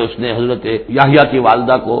 جیسے اس نے حضرت یحییٰ کی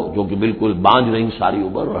والدہ کو، جو کہ بالکل بانجھ رہی ساری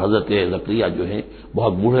عمر، اور حضرت زکریا جو ہیں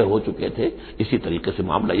بہت بوڑھے ہو چکے تھے، اسی طریقے سے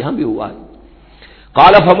معاملہ یہاں بھی ہوا ہے.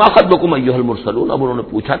 قال فما خطبکم ایھا المرسلون، اب انہوں نے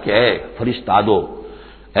پوچھا کہ اے فرشتادو،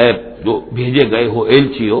 اے جو بھیجے گئے ہو،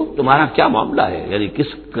 ایلچی ہو، تمہارا کیا معاملہ ہے؟ یعنی کس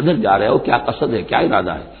قدر جا رہے ہو، کیا قصد ہے، کیا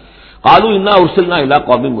ارادہ ہے؟ قالوا انا ارسلنا الى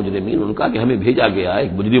قوم مجرمین، ان کا کہ ہمیں بھیجا گیا ہے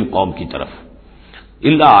ایک مجرم قوم کی طرف.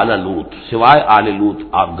 الا علی لوط، سوائے آل لوط،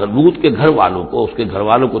 لوط کے گھر والوں کو، اس کے گھر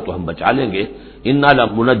والوں کو تو ہم بچا لیں گے. انا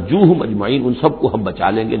لمنجوہم اجمعین، ان سب کو ہم بچا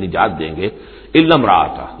لیں گے، نجات دیں گے. الا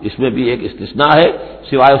امرأتہ، اس میں بھی ایک استثناء ہے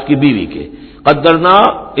سوائے اس کی بیوی کے. قدرنا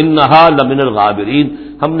انہا لمن الغابرین،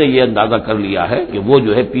 ہم نے یہ اندازہ کر لیا ہے کہ وہ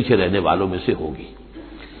جو ہے پیچھے رہنے والوں میں سے ہوگی.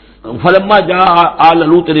 فلما جاء آل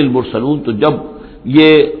لوط المرسلون، تو جب یہ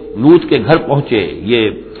لوط کے گھر پہنچے یہ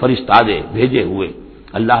فرشتادے بھیجے ہوئے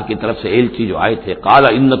اللہ کی طرف سے ایلچی جو آئے تھے، قال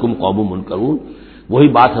انکم قوم منکرون، وہی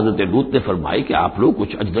بات حضرت لوط نے فرمائی کہ آپ لوگ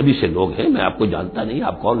کچھ اجنبی سے لوگ ہیں، میں آپ کو جانتا نہیں،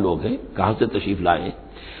 آپ کون لوگ ہیں، کہاں سے تشریف لائے ہیں؟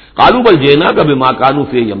 قالوا بل جئناک بما كانوا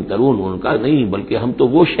فيه يمترون، ان کا نہیں بلکہ ہم تو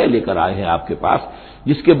وہ شے لے کر آئے ہیں آپ کے پاس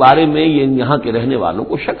جس کے بارے میں یہاں کے رہنے والوں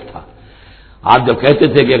کو شک تھا. آپ جب کہتے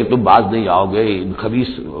تھے کہ اگر تم باز نہیں آؤ گے، ان خبیث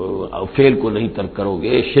فعل کو نہیں ترک کرو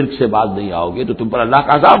گے، شرک سے باز نہیں آؤ گے تو تم پر اللہ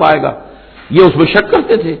کا عذاب آئے گا، یہ اس میں شک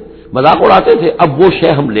کرتے تھے، مذاق اڑاتے تھے. اب وہ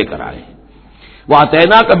شے ہم لے کر آئے ہیں.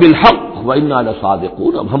 وَأَتَيْنَاكَ بِالْحَقِّ وَإِنَّا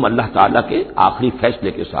لَصَادِقُونَ، اب ہم اللہ تعالیٰ کے آخری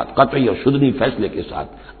فیصلے کے ساتھ، قطعی اور شدنی فیصلے کے ساتھ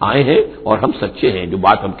آئے ہیں اور ہم سچے ہیں، جو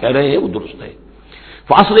بات ہم کہہ رہے ہیں وہ درست ہے.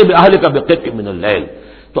 فَأَسْرِ بِأَهْلِكَ بِقِطْعٍ مِّنَ اللَّيْلِ،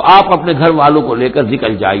 تو آپ اپنے گھر والوں کو لے کر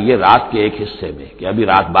نکل جائیے رات کے ایک حصے میں، کہ ابھی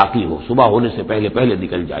رات باقی ہو، صبح ہونے سے پہلے پہلے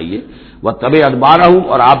نکل جائیے. وَاتَّبِعْ أَدْبَارَهُمْ،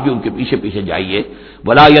 اور آپ بھی ان کے پیچھے پیچھے جائیے.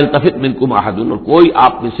 وَلَا يَلْتَفِتْ مِنكُمْ أَحَدٌ، اور کوئی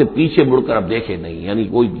آپ میں سے پیچھے مڑ کر اب دیکھے نہیں، یعنی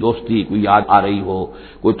کوئی دوستی، کوئی یاد آ رہی ہو،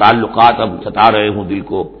 کوئی تعلقات اب ستا رہے ہوں دل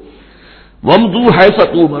کو. وَامْضُوا حَيْثَ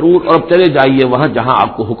تُؤْمَرُونَ، اور اب چلے جائیے وہاں جہاں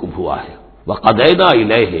آپ کو حکم ہوا ہے. وَقَضَيْنَا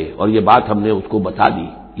إِلَيْهِ، اور یہ بات ہم نے اس کو بتا دی،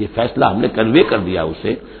 یہ فیصلہ ہم نے کنوے کر دیا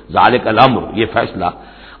اسے. ذَلِكَ الْأَمْرُ، یہ فیصلہ.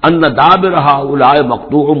 ان دابر هؤلاء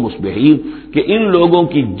مقطوع مصبحین، کہ ان لوگوں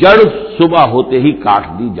کی جڑ صبح ہوتے ہی کاٹ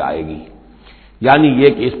دی جائے گی. یعنی یہ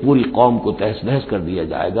کہ اس پوری قوم کو تہس نہس کر دیا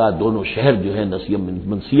جائے گا، دونوں شہر جو ہے نسیہ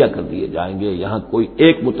منسیہ کر دیے جائیں گے، یہاں کوئی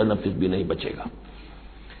ایک متنفس بھی نہیں بچے گا.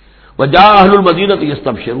 وجاء اہل المدینہ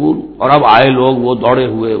یستبشرون، اور اب آئے لوگ وہ دوڑے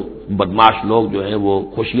ہوئے بدماش لوگ جو ہیں وہ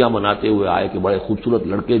خوشیاں مناتے ہوئے آئے کہ بڑے خوبصورت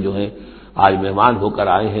لڑکے جو ہیں آج مہمان ہو کر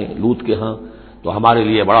آئے ہیں لوط کے ہاں، تو ہمارے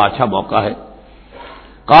لیے بڑا اچھا موقع ہے.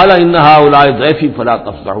 قال ان هؤلاء ضیفی فلا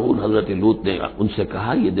تفضحون، حضرت لوط نے ان سے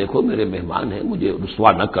کہا یہ دیکھو میرے مہمان ہیں، مجھے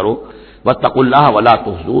رسوا نہ کرو. واتقوا اللہ ولا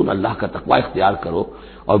تخزون، اللہ کا تقوی اختیار کرو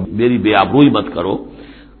اور میری بے آبروئی مت کرو.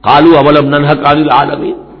 قالوا اولم ننهک عن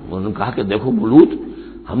العالمین، انہوں نے کہا کہ دیکھو لوط،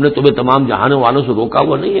 ہم نے تمہیں تمام جہانوں والوں سے روکا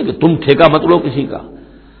ہوا نہیں ہے کہ تم ٹھیکہ مت لو کسی کا،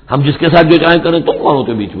 ہم جس کے ساتھ جو چاہیں کریں، تم کون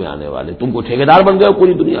ہوتے بیچ میں آنے والے، تم کو ٹھیکیدار بن گئے ہو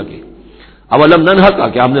پوری دنیا کے. اولم ننهک،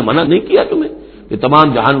 کیا ہم نے منع نہیں کیا تمہیں کہ تمام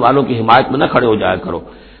جہان والوں کی حمایت میں نہ کھڑے ہو جایا کرو.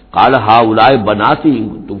 قال هؤلاء بناتی ان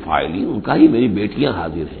کنتم فاعلین، ان کا ہی میری بیٹیاں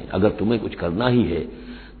حاضر ہیں، اگر تمہیں کچھ کرنا ہی ہے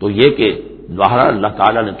تو یہ کہ ظاہر اللہ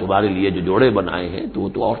تعالیٰ نے تمہارے لیے جو جوڑے بنائے ہیں تو وہ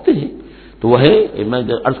تو عورتیں ہیں. تو وہ ہے، میں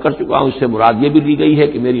عرض کر چکا ہوں، اس سے مراد یہ بھی لی گئی ہے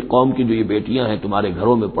کہ میری قوم کی جو یہ بیٹیاں ہیں تمہارے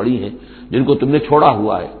گھروں میں پڑی ہیں جن کو تم نے چھوڑا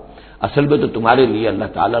ہوا ہے، اصل میں تو تمہارے لیے اللہ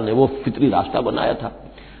تعالیٰ نے وہ فطری راستہ بنایا تھا.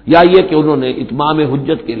 یا یہ کہ انہوں نے اتمام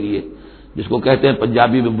حجت کے لیے، جس کو کہتے ہیں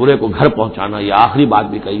پنجابی میں برے کو گھر پہنچانا، یہ آخری بات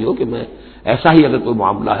بھی کہی ہو کہ میں ایسا ہی اگر کوئی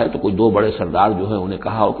معاملہ ہے تو کوئی دو بڑے سردار جو ہیں انہیں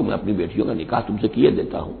کہا ہو کہ میں اپنی بیٹیوں کا نکاح تم سے کیے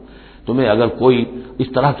دیتا ہوں، تمہیں اگر کوئی اس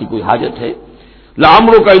طرح کی کوئی حاجت ہے.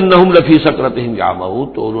 لعمرک انہم لفی سکرتہم یعمہون،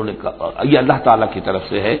 تو انہوں نے کہا، یہ اللہ تعالیٰ کی طرف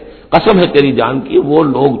سے ہے، قسم ہے تیری جان کی، وہ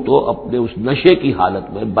لوگ تو اپنے اس نشے کی حالت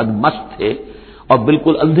میں بدمست تھے اور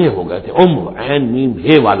بالکل اندھے ہو گئے تھے. عین میم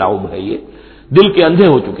ہے والا ہے، یہ دل کے اندھے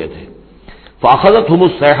ہو چکے تھے. فاخذتہم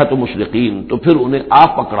الصیحۃ مشرقین، تو پھر انہیں آ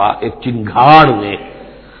پکڑا ایک چنگھاڑ نے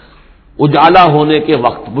اجالا ہونے کے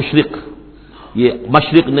وقت. مشرق، یہ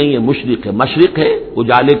مشرق نہیں ہے مشرق ہے، مشرق ہے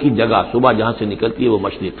اجالے کی جگہ، صبح جہاں سے نکلتی ہے وہ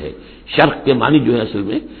مشرق ہے. شرق کے معنی جو ہے اصل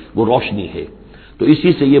میں وہ روشنی ہے، تو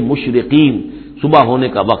اسی سے یہ مشرقین، صبح ہونے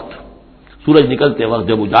کا وقت، سورج نکلتے وقت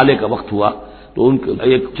جب اجالے کا وقت ہوا تو ان کے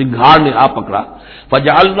ایک چنگھاڑ نے آ پکڑا.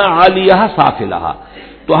 فجعلنا عالیہا سافلہا،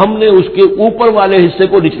 تو ہم نے اس کے اوپر والے حصے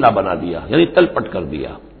کو نچلا بنا دیا، یعنی تل پٹ کر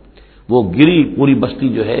دیا. وہ گری پوری بستی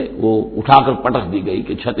جو ہے وہ اٹھا کر پٹک دی گئی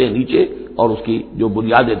کہ چھتیں نیچے اور اس کی جو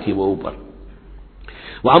بنیادیں تھیں وہ اوپر.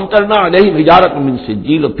 وَأَمْطَرْنَا عَلَيْهِمْ حِجَارَةً مِّن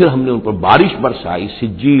سِجِّيلٍ، اور پھر ہم نے ان پر بارش برسائی،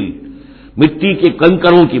 سجیل، مٹی کے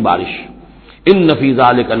کنکروں کی بارش. ان فی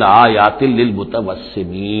ذلک لآیات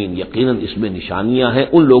للمتوسمین، یقیناً اس میں نشانیاں ہیں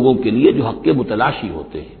ان لوگوں کے لیے جو حق کے متلاشی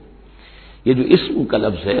ہوتے ہیں۔ یہ جو اسم کا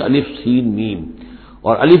لفظ ہے الف سین میم،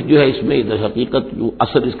 اور الف جو ہے اس میں در حقیقت جو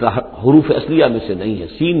اصل اس کا حروف اصلیہ میں سے نہیں ہے،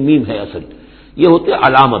 سین میم ہے اصل، یہ ہوتے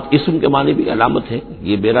علامت، اسم کے معنی بھی علامت ہے،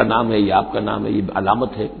 یہ میرا نام ہے، یہ آپ کا نام ہے، یہ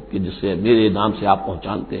علامت ہے کہ جس سے میرے نام سے آپ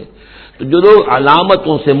پہچانتے ہیں۔ تو جو لوگ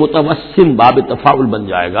علامتوں سے متوسم باب تفاعل بن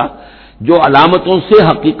جائے گا، جو علامتوں سے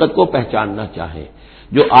حقیقت کو پہچاننا چاہے،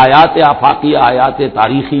 جو آیات آفاقیہ، آیات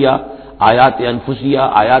تاریخیہ، آیات انفسیہ،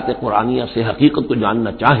 آیات قرآنیہ سے حقیقت کو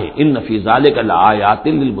جاننا چاہیں، ان فی ذلک لآیات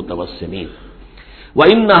للمتوسمین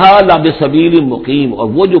وانھا لبسبیل مقیم، اور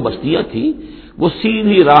وہ جو بستیاں تھیں وہ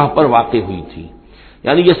سیدھی راہ پر واقع ہوئی تھی،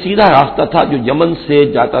 یعنی یہ سیدھا راستہ تھا جو یمن سے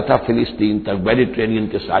جاتا تھا فلسطین تک، میڈیٹرینین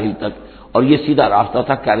کے ساحل تک، اور یہ سیدھا راستہ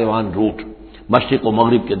تھا کیروان روٹ، مشرق و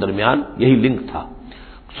مغرب کے درمیان یہی لنک تھا،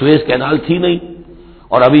 سویز کینال تھی نہیں،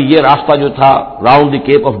 اور ابھی یہ راستہ جو تھا round the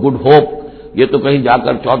cap of good hope, یہ تو کہیں جا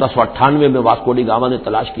کر 1498 میں واسکو ڈی گاما نے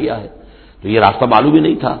تلاش کیا ہے، تو یہ راستہ معلوم ہی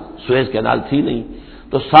نہیں تھا، سویز کینال تھی نہیں،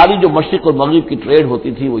 تو ساری جو مشرق اور مغرب کی ٹریڈ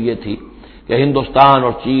ہوتی تھی وہ یہ تھی کہ ہندوستان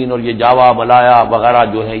اور چین اور یہ جاوا ملایا وغیرہ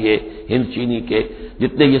جو ہے یہ ہند چینی کے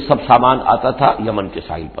جتنے یہ سب سامان آتا تھا یمن کے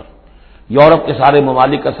ساحل پر، یورپ کے سارے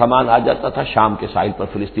ممالک کا سامان آ جاتا تھا شام کے ساحل پر،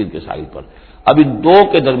 فلسطین کے ساحل پر، اب ان دو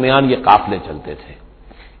کے درمیان یہ قافلے چلتے تھے،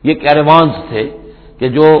 یہ کیروانز تھے کہ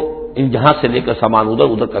جو ان جہاں سے لے کر سامان ادھر،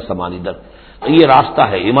 ادھر کا سامان ادھر، یہ راستہ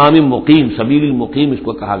ہے امام مقیم، سبیل المقیم اس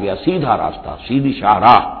کو کہا گیا، سیدھا راستہ، سیدھی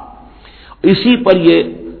شاہراہ، اسی پر یہ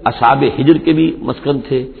اصحاب حجر کے بھی مسکن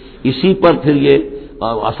تھے، اسی پر پھر یہ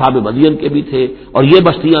اصحاب مدین کے بھی تھے، اور یہ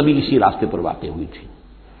بستیاں بھی اسی راستے پر واقع ہوئی تھیں۔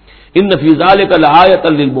 ان فی ذلک لآیۃ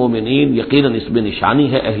للمؤمنین، یقیناً اس میں نشانی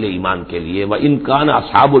ہے اہل ایمان کے لیے، وان کان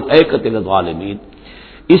اصحاب الایکۃ لظالمین،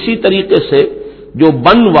 اسی طریقے سے جو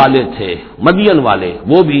بن والے تھے مدین والے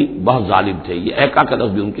وہ بھی بہت ظالم تھے، یہ ایکا کا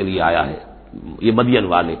لفظ بھی ان کے لیے آیا ہے، یہ مدین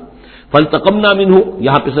والے، فانتقمنا منہ،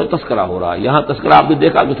 یہاں پہ صرف تذکرہ ہو رہا ہے، یہاں تذکرہ آپ نے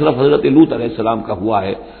دیکھا کہ صرف حضرت لوط علیہ السلام کا ہوا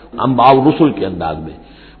ہے انباء الرسل کے انداز میں،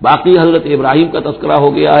 باقی حضرت ابراہیم کا تذکرہ ہو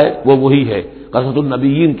گیا ہے وہ وہی ہے قصص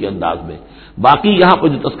النبیین کے انداز میں، باقی یہاں پر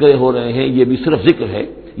جو تذکرے ہو رہے ہیں یہ بھی صرف ذکر ہے،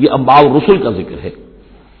 یہ انباء الرسل کا ذکر ہے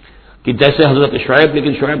کہ جیسے حضرت شعیب،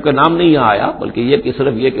 لیکن شعیب کا نام نہیں یہاں آیا بلکہ یہ کہ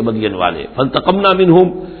صرف یہ کہ مدین والے، فانتقمنا منہم،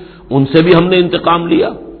 ان سے بھی ہم نے انتقام لیا،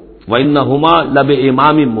 وانہما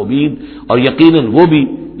لبامام مبین، اور یقیناً وہ بھی،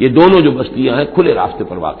 یہ دونوں جو بستیاں ہیں کھلے راستے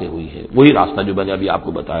پر واقع ہوئی ہیں، وہی راستہ جو میں نے ابھی آپ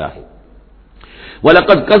کو بتایا ہے۔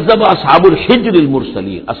 وَلَقَدْ كَذَّبَ أَصْحَابُ الْحِجْرِ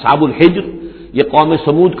الْمُرْسَلِينَ، اصحاب الحجر یہ قوم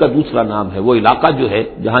سمود کا دوسرا نام ہے، وہ علاقہ جو ہے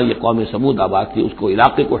جہاں یہ قوم سمود آباد تھی اس کو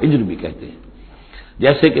علاقے کو حجر بھی کہتے ہیں،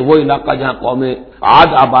 جیسے کہ وہ علاقہ جہاں قوم عاد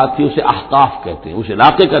آباد تھی اسے احقاف کہتے ہیں، اس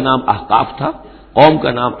علاقے کا نام احقاف تھا، قوم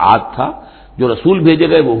کا نام عاد تھا، جو رسول بھیجے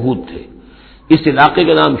گئے وہ ہود تھے، اس علاقے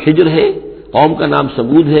کا نام حجر ہے، قوم کا نام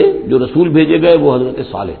سمود ہے، جو رسول بھیجے گئے وہ حضرت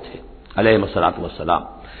صالح تھے علیہ الصلوۃ والسلام۔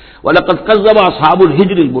 وَلَقَدْ كَذَّبَ أَصْحَابُ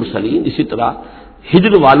الْحِجْرِ الْمُرْسَلِينَ، اسی طرح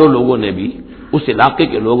ہجر والوں لوگوں نے بھی، اس علاقے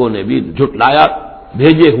کے لوگوں نے بھی جھٹلایا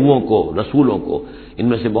بھیجے ہوں کو، رسولوں کو، ان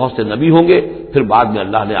میں سے بہت سے نبی ہوں گے، پھر بعد میں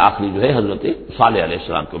اللہ نے آخری جو ہے حضرت صالح علیہ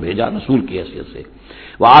السلام کو بھیجا رسول کی حیثیت سے۔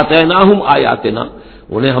 وَآتَيْنَاهُمْ آیَاتِنَا،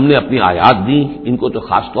 انہیں ہم نے اپنی آیات دی، ان کو تو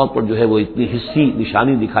خاص طور پر جو ہے وہ اتنی حصی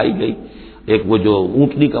نشانی دکھائی گئی، ایک وہ جو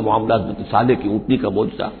اونٹنی کا معاملہ، حضرت صالح کی اونٹنی کا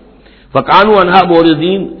معجزہ، فَكَانُوا عَنْهَا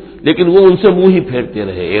مُعْرِضِينَ، لیکن وہ ان سے منہ ہی پھیرتے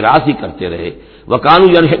رہے، اعراض ہی کرتے رہے، وَكَانُوا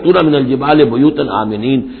يَنْحِتُونَ مِنَ الْجِبَالِ بُيُوتًا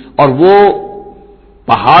آمِنِينَ، اور وہ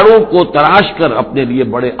پہاڑوں کو تراش کر اپنے لیے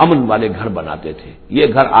بڑے امن والے گھر بناتے تھے، یہ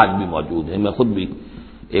گھر آج بھی موجود ہیں، میں خود بھی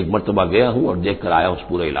ایک مرتبہ گیا ہوں اور دیکھ کر آیا اس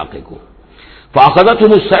پورے علاقے کو۔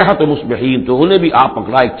 فَأَخَذَتْهُمُ الصَّيْحَةُ مُصْبِحِينَ، تو انہیں بھی آ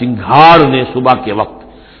پکڑا ایک چنگھاڑ نے صبح کے وقت،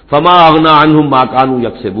 فَمَا أَغْنَىٰ عَنْهُمْ مَا كَانُوا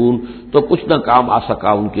يَكْسِبُونَ، تو کچھ نہ کام آ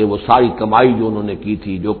سکا ان کے وہ ساری کمائی جو انہوں نے کی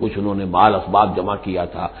تھی، جو کچھ انہوں نے مال اسباب جمع کیا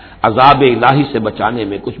تھا، عذاب الہی سے بچانے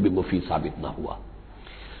میں کچھ بھی مفید ثابت نہ ہوا۔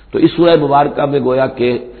 تو اس سورہ مبارکہ میں گویا کہ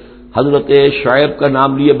حضرت شعیب کا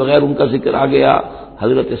نام لیے بغیر ان کا ذکر آ گیا،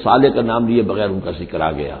 حضرت صالح کا نام لیے بغیر ان کا ذکر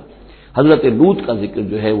آ گیا، حضرت لوط کا ذکر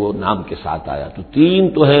جو ہے وہ نام کے ساتھ آیا، تو تین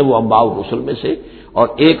تو ہیں وہ انباء الرسل میں سے، اور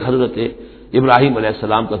ایک حضرت ابراہیم علیہ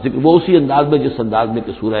السلام کا ذکر، وہ اسی انداز میں جس انداز میں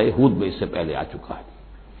کہ سورہ ہود میں اس سے پہلے آ چکا ہے۔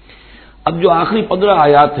 اب جو آخری 15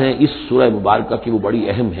 آیات ہیں اس سورہ مبارکہ کی وہ بڑی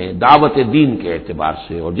اہم ہیں دعوت دین کے اعتبار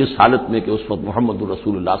سے، اور جس حالت میں کہ اس وقت محمد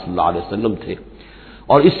رسول اللہ صلی اللہ علیہ وسلم تھے،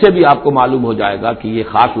 اور اس سے بھی آپ کو معلوم ہو جائے گا کہ یہ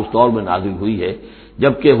خاص اس دور میں نازل ہوئی ہے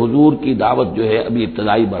جبکہ حضور کی دعوت جو ہے ابھی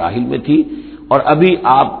ابتدائی مراحل میں تھی، اور ابھی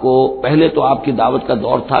آپ کو پہلے تو آپ کی دعوت کا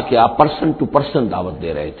دور تھا کہ آپ پرسن ٹو پرسن دعوت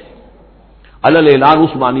دے رہے تھے، علل اعلان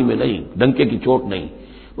اس معنی میں نہیں، ڈنکے کی چوٹ نہیں،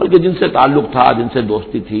 بلکہ جن سے تعلق تھا، جن سے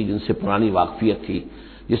دوستی تھی، جن سے پرانی واقفیت تھی،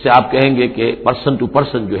 جسے آپ کہیں گے کہ پرسن ٹو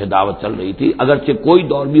پرسن جو ہے دعوت چل رہی تھی، اگرچہ کوئی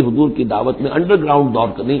دور بھی حضور کی دعوت میں انڈر گراؤنڈ دور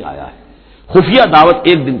کا نہیں آیا ہے، خفیہ دعوت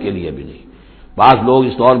ایک دن کے لیے بھی نہیں۔ بعض لوگ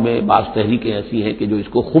اس دور میں بعض تحریکیں ایسی ہیں کہ جو اس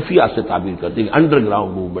کو خفیہ سے تعبیر کرتی ہیں کہ انڈر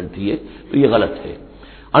گراؤنڈ موومنٹ تھی یہ، تو یہ غلط ہے۔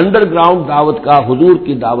 انڈر گراؤنڈ دعوت کا حضور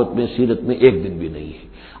کی دعوت میں سیرت میں ایک دن بھی نہیں ہے۔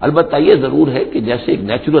 البتہ یہ ضرور ہے کہ جیسے ایک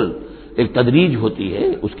نیچرل ایک تدریج ہوتی ہے،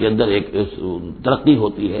 اس کے اندر ایک ترقی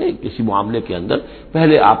ہوتی ہے کسی معاملے کے اندر،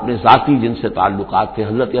 پہلے آپ نے ذاتی جن سے تعلقات تھے،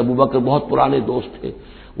 حضرت ابوبکر بہت پرانے دوست تھے،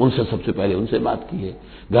 ان سے سب سے پہلے ان سے بات کی ہے،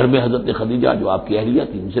 گھر میں حضرت خدیجہ جو آپ کی اہلیہ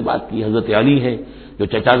تھی ان سے بات کی، حضرت علی ہیں جو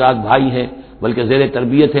چچا زاد بھائی ہیں بلکہ زیر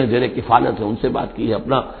تربیت ہیں، زیر کفالت ہیں، ان سے بات کی ہے،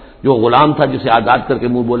 اپنا جو غلام تھا جسے آزاد کر کے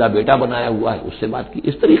منہ بولا بیٹا بنایا ہوا ہے اس سے بات کی،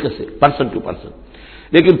 اس طریقے سے پرسن ٹو پرسن۔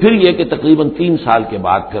 لیکن پھر یہ کہ تقریباً 3 سال کے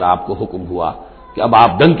بعد پھر آپ کو حکم ہوا کہ اب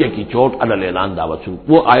آپ ڈنکے کی چوٹ علی اعلان دعوت شروع،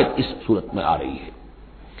 وہ آیت اس صورت میں آ رہی ہے۔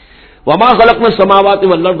 وما خلقنا السماوات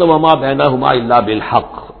والارض وما بینہما الا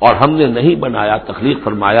بالحق، اور ہم نے نہیں بنایا، تخلیق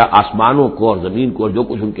فرمایا آسمانوں کو اور زمین کو اور جو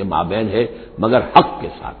کچھ ان کے مابین ہے مگر حق کے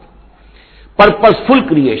ساتھ۔ پرپز فل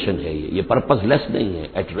کریشن ہے یہ پرپز لیس نہیں ہے،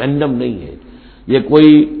 ایٹ رینڈم نہیں ہے، یہ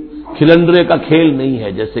کوئی کھلندرے کا کھیل نہیں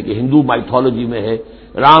ہے جیسے کہ ہندو مائتھولوجی میں ہے،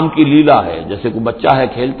 رام کی لیلا ہے، جیسے کوئی بچہ ہے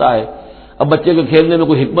کھیلتا ہے۔ اب بچے کے کھیلنے میں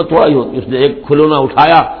کوئی حکمت تھوڑا ہی ہوتی ہے، اس نے ایک کھلونا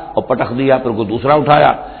اٹھایا اور پٹخ دیا، پھر کوئی دوسرا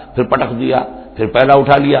اٹھایا پھر پٹخ دیا، پھر پہلا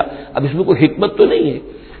اٹھا لیا، اب اس میں کوئی حکمت تو نہیں ہے۔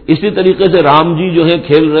 اسی طریقے سے رام جی جو ہے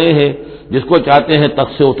کھیل رہے ہیں، جس کو چاہتے ہیں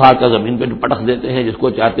تخت سے اٹھا کر زمین پہ پٹخ دیتے ہیں، جس کو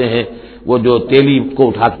چاہتے ہیں وہ جو تیلی کو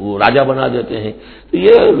اٹھا وہ راجا بنا دیتے ہیں، تو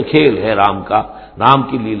یہ کھیل ہے رام کا، رام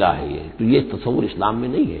کی لیلا ہے یہ، تو یہ تصور اسلام میں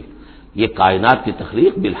نہیں ہے، یہ کائنات کی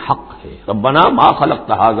تخلیق بالحق ہے۔ ربنا ما خلقت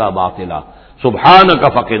هذا باطلا سبحانک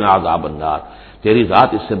فقنا عذاب النار، تیری ذات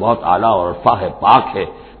اس سے بہت اعلیٰ اور عرفہ ہے، پاک ہے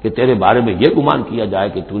کہ تیرے بارے میں یہ گمان کیا جائے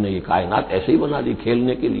کہ تو نے یہ کائنات ایسے ہی بنا دی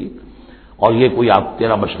کھیلنے کے لیے، اور یہ کوئی آپ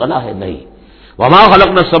تیرا مشغلہ ہے نہیں۔ وما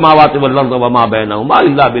خلقنا السماوات والارض وما بینہما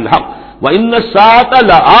الا بالحق وان الساعۃ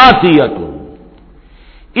لآتیۃ،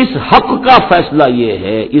 اس حق کا فیصلہ یہ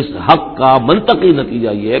ہے، اس حق کا منطقی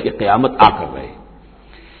نتیجہ یہ ہے کہ قیامت آ کر رہے،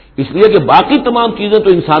 اس لیے کہ باقی تمام چیزیں تو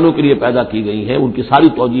انسانوں کے لیے پیدا کی گئی ہیں، ان کی ساری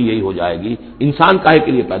توجہ یہی ہو جائے گی انسان کاہے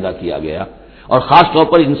کے لیے پیدا کیا گیا، اور خاص طور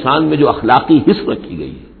پر انسان میں جو اخلاقی حس رکھی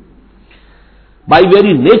گئی ہے، by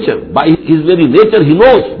very nature, by his very nature he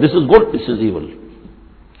nose this is good this is equal,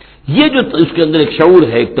 یہ جو اس کے اندر ایک شعور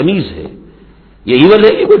ہے، ایک تمیز ہے، یہ ایول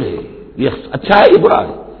ہے یہ گڈ ہے، یہ اچھا ہے یہ برا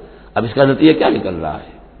ہے۔ اب اس کا نتیجہ کیا نکل رہا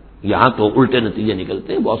ہے؟ یہاں تو الٹے نتیجے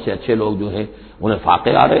نکلتے ہیں، بہت سے اچھے لوگ جو ہیں انہیں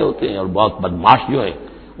فاقے آ رہے ہوتے ہیں، اور بہت بدماش جو ہیں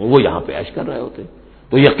وہ یہاں پہ عیش کر رہے ہوتے ہیں۔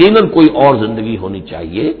 تو یقیناً کوئی اور زندگی ہونی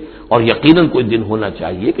چاہیے، اور یقیناً کوئی دن ہونا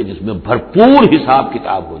چاہیے کہ جس میں بھرپور حساب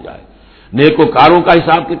کتاب ہو جائے، نیکوکاروں کا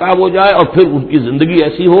حساب کتاب ہو جائے، اور پھر ان کی زندگی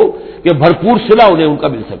ایسی ہو کہ بھرپور صلہ انہیں ان کا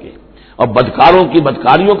مل سکے، اور بدکاروں کی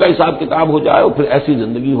بدکاریوں کا حساب کتاب ہو جائے، اور پھر ایسی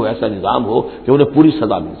زندگی ہو، ایسا نظام ہو کہ انہیں پوری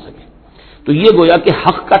سزا مل سکے۔ تو یہ گویا کہ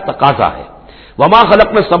حق کا تقاضا ہے۔ وما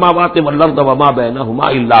خلقنا السماوات والارض وما بینہما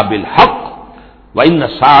الا بالحق وان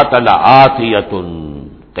الساعۃ لآتیۃ،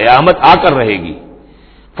 قیامت آ کر رہے گی۔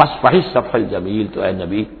 فاصفح الصفح الجمیل، تو اے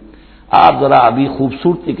نبی آپ ذرا ابھی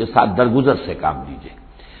خوبصورتی کے ساتھ درگزر سے کام لیجئے،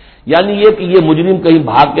 یعنی یہ کہ یہ مجرم کہیں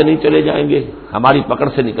بھاگ کے نہیں چلے جائیں گے، ہماری پکڑ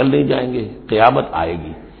سے نکل نہیں جائیں گے، قیامت آئے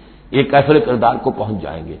گی، یہ کیفر کردار کو پہنچ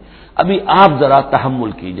جائیں گے۔ ابھی آپ ذرا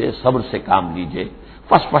تحمل کیجئے، صبر سے کام لیجئے۔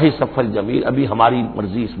 فاصفح الصفح الجمیل، ابھی ہماری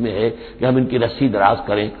مرضی اس میں ہے کہ ہم ان کی رسی دراز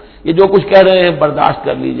کریں، یہ جو کچھ کہہ رہے ہیں برداشت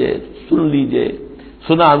کر لیجئے، سن لیجئے،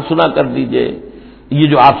 سنا انسنا کر لیجئے، یہ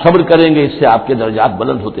جو آپ صبر کریں گے اس سے آپ کے درجات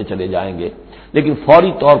بلند ہوتے چلے جائیں گے۔ لیکن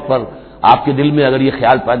فوری طور پر آپ کے دل میں اگر یہ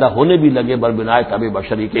خیال پیدا ہونے بھی لگے بربنائے طبع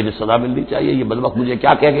بشری کے انہیں سزا ملنی چاہیے، یہ بدبخت مجھے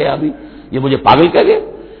کیا کہہ گیا ابھی، یہ مجھے پاگل کہہ گیا،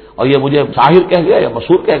 اور یہ مجھے ساحر کہہ گیا یا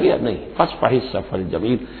مسحور کہہ گیا، نہیں، فاصفح الصفح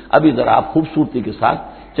الجمیل، ابھی ذرا آپ خوبصورتی کے ساتھ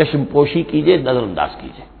چشم پوشی کیجئے، نظر انداز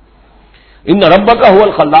کیجئے۔ ان ربک هو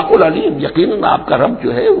الخلاق العلیم، یقیناً آپ کا رب جو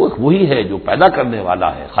ہے وہ وہی ہے جو پیدا کرنے والا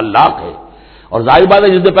ہے، خلاق ہے، اور ظاہر بات ہے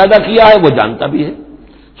جس نے پیدا کیا ہے وہ جانتا بھی ہے۔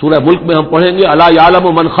 سورہ ملک میں ہم پڑھیں گے الا یعلم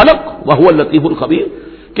من خلق وهو اللطیف الخبیر،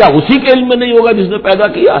 کیا اسی کے علم میں نہیں ہوگا جس نے پیدا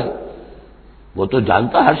کیا ہے؟ وہ تو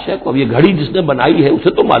جانتا ہر شے کو۔ اب یہ گھڑی جس نے بنائی ہے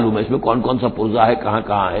اسے تو معلوم ہے اس میں کون کون سا پرزہ ہے، کہاں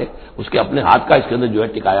کہاں ہے، اس کے اپنے ہاتھ کا اس کے اندر جو ہے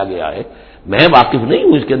ٹکایا گیا ہے، میں واقف نہیں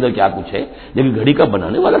ہوں اس کے اندر کیا کچھ ہے، لیکن گھڑی کا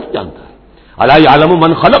بنانے والا تو جانتا ہے۔ الا یعلم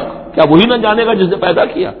من خلق، کیا وہی نہ جانے گا جس نے پیدا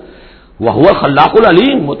کیا؟ وهو خلاق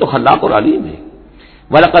العلیم، وہ تو خلاق اور علیم ہے۔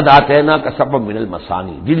 وَلَقَدْ آتَيْنَاكَ سَبْعًا مِّنَ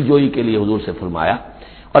الْمَثَانِي، دل جوئی کے لیے حضور سے فرمایا،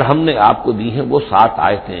 اور ہم نے آپ کو دی ہیں وہ 7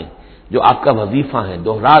 آیتیں جو آپ کا وظیفہ ہیں،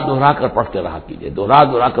 دوہرا دوہرا کر پڑھتے رہا کیجئے، دوہرا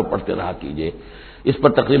دوہرا کر پڑھتے رہا کیجئے۔ اس پر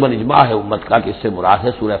تقریباً اجماع ہے امت کا کہ اس سے مراد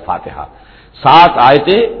ہے سورہ فاتحہ، 7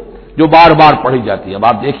 آیتیں جو بار بار پڑھی جاتی ہیں۔ اب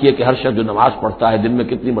آپ دیکھیے کہ ہر شخص جو نماز پڑھتا ہے دن میں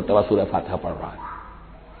کتنی مرتبہ سورہ فاتحہ پڑھ رہا ہے،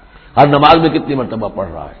 ہر نماز میں کتنی مرتبہ پڑھ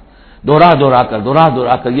رہا ہے، دوہرا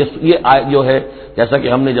دورا کر یہ آیت جو ہے، جیسا کہ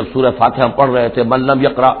ہم نے جب سورہ فاتحہ پڑھ رہے تھے، من لم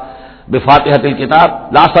یقرأ بفاتحۃ الکتاب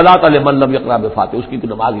لا صلاۃ لمن لم یقرأ بفاتحہ، اس کی تو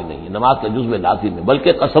نماز ہی نہیں ہے، نماز کا جزو لازم ہے، بلکہ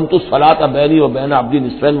قسمت الصلاۃ بینی و بین عبدی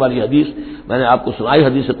نصفین والی حدیث میں نے آپ کو سنائی،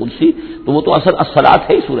 حدیث قدسی، تو وہ تو اصل الصلاۃ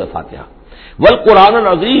ہے ہی سورہ فاتحہ۔ والقرآن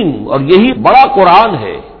العظیم، اور یہی بڑا قرآن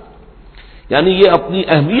ہے، یعنی یہ اپنی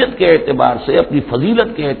اہمیت کے اعتبار سے، اپنی فضیلت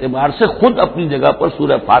کے اعتبار سے خود اپنی جگہ پر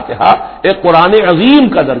سورہ فاتحہ ایک قرآن عظیم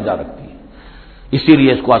کا درجہ رکھتی ہے، اسی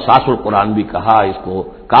لیے اس کو اساس القرآن بھی کہا، اس کو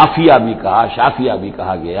کافیہ بھی کہا، شافیہ بھی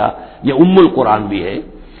کہا گیا، یہ ام القرآن بھی ہے۔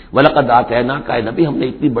 وَلَقَدْ آتَيْنَاكَ، اے نبی ہم نے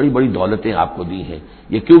اتنی بڑی بڑی دولتیں آپ کو دی ہیں،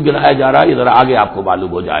 یہ کیوں گرایا جا رہا ہے یہ ذرا آگے آپ کو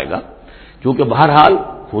معلوم ہو جائے گا، کیونکہ بہرحال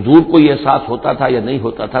حضور کو یہ احساس ہوتا تھا یا نہیں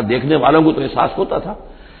ہوتا تھا، دیکھنے والوں کو تو احساس ہوتا تھا۔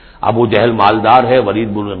 ابو جہل مالدار ہے، ولید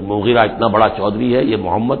بن مغیرہ اتنا بڑا چودھری ہے، یہ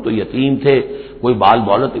محمد تو یتیم تھے، کوئی بال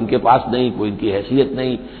دولت ان کے پاس نہیں، کوئی ان کی حیثیت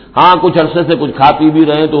نہیں، ہاں کچھ عرصے سے کچھ کھا پی بھی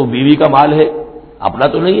رہے ہیں تو وہ بیوی کا مال ہے، اپنا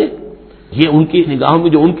تو نہیں ہے۔ یہ ان کی نگاہوں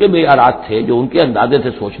میں جو ان کے معیارات تھے، جو ان کے اندازے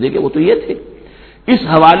تھے سوچنے کے، وہ تو یہ تھے۔ اس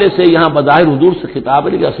حوالے سے یہاں بظاہر حضور سے خطاب ہے،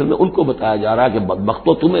 لیکن اصل میں ان کو بتایا جا رہا ہے کہ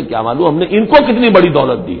بدبختو تمہیں کیا معلوم ہم نے ان کو کتنی بڑی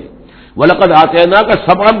دولت دی ہے۔ وَلَقَدْ آتَيْنَاكَ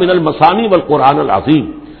سَبْعًا مِنَ الْمَثَانِي وَالْقُرْآنِ الْعَظِيمِ،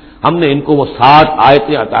 ہم نے ان کو وہ 7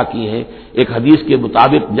 آیتیں عطا کی ہیں، ایک حدیث کے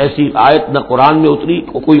مطابق جیسی آیت نہ قرآن میں اتری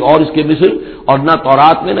کوئی اور اس کے مثل، اور نہ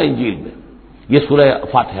تورات میں نہ انجیل میں، یہ سورہ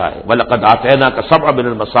فاتحہ ہے۔ وَلَقَدْ آتَيْنَاكَ سَبْعًا مِنَ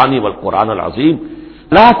الْمَثَانِي وَالْقُرْآنِ الْعَظِيمِ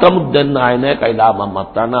لا تمدن عینیک الی ما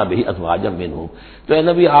متعنا بہ ازواجا منہم، تو اے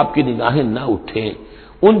نبی آپ کی نگاہیں نہ اٹھیں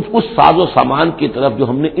اس ساز و سامان کی طرف جو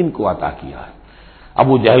ہم نے ان کو عطا کیا ہے۔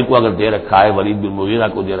 ابو جہل کو اگر دے رکھا ہے، ولید بن مغیرہ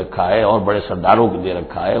کو دے رکھا ہے، اور بڑے سرداروں کو دے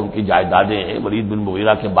رکھا ہے، ان کی جائیدادیں ہیں، ولید بن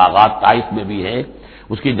مغیرہ کے باغات طائف میں بھی ہیں،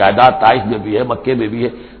 اس کی جائیداد طائف میں بھی ہے، مکے میں بھی ہے،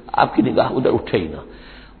 آپ کی نگاہ ادھر اٹھے ہی نہ،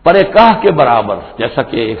 پر کاہ کے برابر، جیسا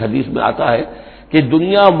کہ ایک حدیث میں آتا ہے کہ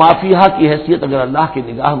دنیا مافیہا کی حیثیت اگر اللہ کی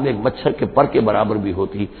نگاہ میں ایک مچھر کے پر کے برابر بھی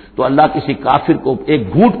ہوتی تو اللہ کسی کافر کو ایک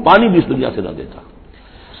گھونٹ پانی بھی اس دنیا سے نہ دیتا۔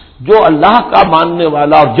 جو اللہ کا ماننے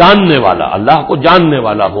والا اور جاننے والا، اللہ کو جاننے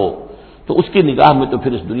والا ہو تو اس کی نگاہ میں تو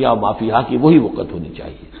پھر اس دنیا و مافیہا کی وہی وقت ہونی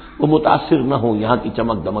چاہیے، وہ متاثر نہ ہو یہاں کی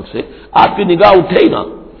چمک دمک سے، آپ کی نگاہ اٹھے ہی نہ۔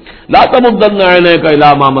 لا تمدن عینیک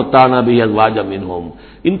الی ما متعنا بہ ازواجا منہم،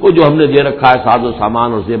 ان کو جو ہم نے دے رکھا ہے ساز و سامان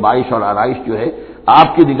اور زیبائش اور آرائش جو ہے، آپ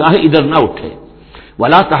کی نگاہیں ادھر نہ اٹھے۔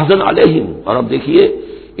 ولا تحزن علیہم، اور اب دیکھیے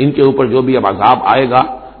ان کے اوپر جو بھی اب عذاب آئے گا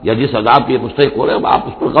یا جس عذاب کے مستحق ہو رہے ہیں، آپ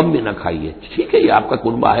اس پر غم بھی نہ کھائیے، ٹھیک ہے یہ آپ کا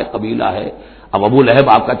کنبہ ہے، قبیلہ ہے، اب ابو لہب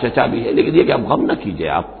آپ کا چچا بھی ہے، لیکن یہ کہ اب غم نہ کیجیے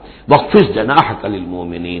آپ۔ وَخْفِضْ جَنَاحَكَ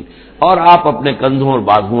لِلْمُؤْمِنِينَ، اور آپ اپنے کندھوں اور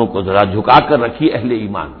بازوؤں کو ذرا جھکا کر رکھیے اہل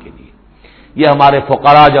ایمان کے لیے۔ یہ ہمارے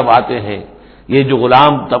فقراء جب آتے ہیں، یہ جو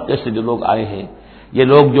غلام طبقے سے جو لوگ آئے ہیں، یہ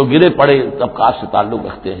لوگ جو گرے پڑے طبقات سے تعلق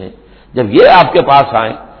رکھتے ہیں، جب یہ آپ کے پاس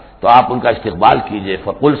آئیں تو آپ ان کا استقبال کیجئے۔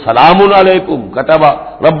 فَقُلْ سَلَامٌ عَلَيْكُمْ كَتَبَ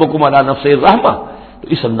رَبُّكُمْ عَلَىٰ نَفْسِهِ الرَّحْمَةَ، تو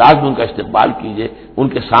اس انداز میں ان کا استقبال کیجئے، ان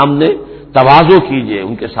کے سامنے تواضع کیجئے،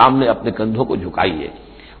 ان کے سامنے اپنے کندھوں کو جھکائیے۔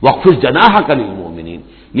 وَاخْفِضْ جَنَاحَكَ لِلْمُؤْمِنِينَ،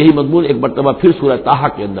 یہی مضمون ایک مرتبہ پھر سورہ طٰہٰ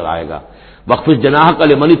کے اندر آئے گا۔ وَاخْفِضْ جَنَاحَكَ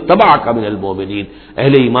لِمَنِ اتَّبَعَكَ مِنَ الْمُؤْمِنِينَ،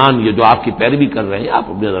 اہل ایمان یہ جو آپ کی پیروی کر رہے ہیں، آپ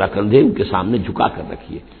اپنے ذرا کندھے ان کے سامنے جھکا کر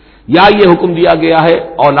رکھیے۔ یا یہ حکم دیا گیا ہے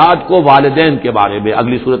اولاد کو والدین کے بارے میں،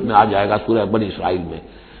 اگلی صورت میں آ جائے گا سورہ بنی اسرائیل میں،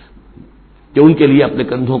 کہ ان کے لیے اپنے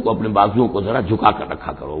کندھوں کو اپنے بازوؤں کو ذرا جھکا کر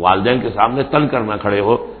رکھا کرو، والدین کے سامنے تن کر نہ کھڑے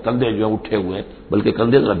ہو، کندھے جو ہیں اٹھے ہوئے ہیں، بلکہ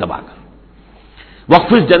کندھے ذرا دبا کر۔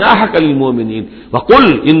 وَاخْفِضْ جَنَاحَكَ لِلْمُؤْمِنِينَ وَقُلْ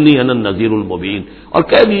إِنِّي أَنَا النَّذِيرُ الْمُبِينُ، اور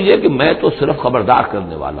کہہ دیجئے کہ میں تو صرف خبردار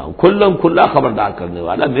کرنے والا ہوں، کھلا خبردار کرنے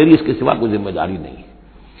والا، میری اس کے سوا کوئی ذمہ داری نہیں ہے۔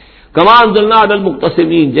 كَمَا أَنزَلْنَا عَلَى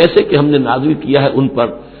الْمُقْتَسِمِينَ، جیسے کہ ہم نے نازل کیا ہے ان پر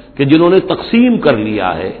کہ جنہوں نے تقسیم کر لیا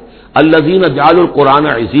ہے، الذین جعلوا القرآن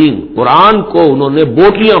عضین، قرآن کو انہوں نے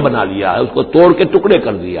بوٹیاں بنا لیا ہے، اس کو توڑ کے ٹکڑے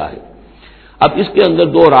کر دیا ہے۔ اب اس کے اندر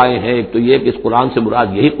دو رائے ہیں، ایک تو یہ کہ اس قرآن سے مراد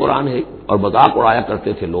یہی قرآن ہے، اور مذاق اڑایا کرتے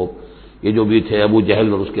تھے لوگ، یہ جو بھی تھے ابو جہل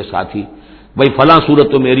اور اس کے ساتھی، بھائی فلاں سورت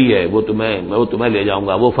تو میری ہے، وہ تمہیں لے جاؤں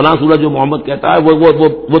گا، وہ فلاں سورت جو محمد کہتا ہے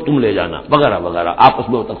وہ تم لے جانا، وغیرہ وغیرہ، آپس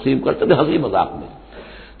میں وہ تقسیم کرتے تھے ہنسی مذاق میں۔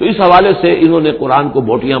 تو اس حوالے سے انہوں نے قرآن کو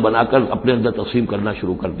بوٹیاں بنا کر اپنے اندر تقسیم کرنا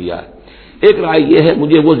شروع کر دیا ہے۔ ایک رائے یہ ہے،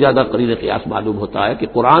 مجھے وہ زیادہ قرین قیاس معلوم ہوتا ہے کہ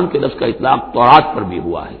قرآن کے لفظ کا اطلاق تورات پر بھی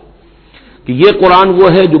ہوا ہے، کہ یہ قرآن وہ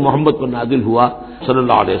ہے جو محمد پر نازل ہوا صلی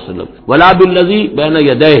اللہ علیہ وسلم، ولا بالذی بین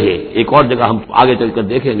یدیہ، ایک اور جگہ ہم آگے چل کر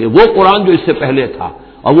دیکھیں گے، وہ قرآن جو اس سے پہلے تھا،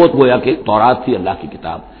 اور وہ گویا کہ تورات تھی، اللہ کی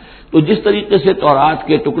کتاب۔ تو جس طریقے سے تورات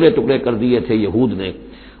کے ٹکڑے ٹکڑے کر دیے تھے یہود نے،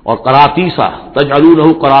 اور قراطیسا تجعلونہ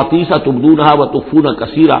قراطیسا تبدونہا وتخفون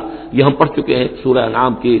کثیرا، یہ ہم پڑھ چکے ہیں سورہ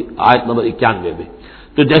انعام کی آیت نمبر 91 میں،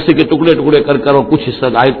 تو جیسے کہ ٹکڑے ٹکڑے کر کر اور کچھ حصہ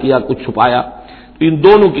ظاہر کیا، کچھ چھپایا، تو ان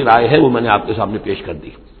دونوں کی رائے ہے وہ میں نے آپ کے سامنے پیش کر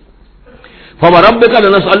دی۔ فوربک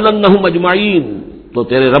لنسألنہم اجمعین، تو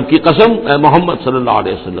تیرے رب کی قسم اے محمد صلی اللہ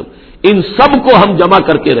علیہ وسلم، ان سب کو ہم جمع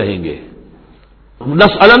کر کے رہیں گے،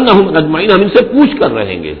 لنسألنہم اجمعین، ہم ان سے پوچھ کر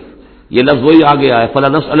رہیں گے. یہ لفظ وہی آ گیا ہے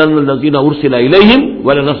فلنسألن الذین ارسل الیہم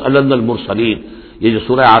ولنسألن المرسلین، یہ جو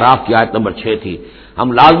سورہ اعراف کی آیت نمبر 6 تھی.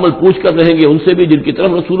 ہم لازماً پوچھ کر رہیں گے ان سے بھی جن کی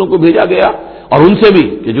طرف رسولوں کو بھیجا گیا، اور ان سے بھی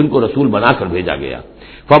کہ جن کو رسول بنا کر بھیجا گیا.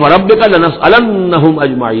 فوربک لنسألنہم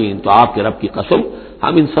اجمعین، تو آپ کے رب کی قسم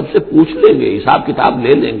ہم ان سب سے پوچھ لیں گے، حساب کتاب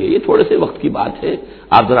لے لیں گے. یہ تھوڑے سے وقت کی بات ہے،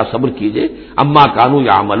 آپ ذرا صبر کیجئے. اما کانوا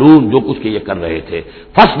یعملون، جو کچھ کہ یہ کر رہے تھے.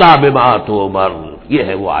 فاصدع بما تؤمر، یہ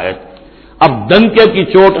ہے وہ آیت. اب ڈنکے کی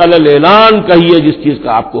چوٹ علی الاعلان کہیے جس چیز کا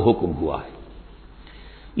آپ کو حکم ہوا ہے.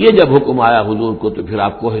 یہ جب حکم آیا حضور کو تو پھر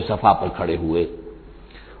آپ کوہ صفا پر کھڑے ہوئے،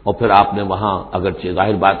 اور پھر آپ نے وہاں، اگرچہ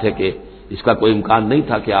ظاہر بات ہے کہ اس کا کوئی امکان نہیں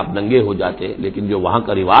تھا کہ آپ ننگے ہو جاتے، لیکن جو وہاں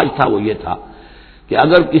کا رواج تھا وہ یہ تھا کہ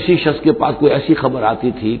اگر کسی شخص کے پاس کوئی ایسی خبر آتی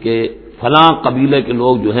تھی کہ فلاں قبیلے کے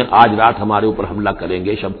لوگ جو ہیں آج رات ہمارے اوپر حملہ کریں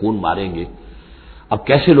گے، شب خون ماریں گے، اب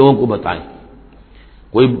کیسے لوگوں کو بتائیں؟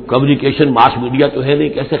 کوئی کمیونیکیشن ماس میڈیا تو ہے نہیں،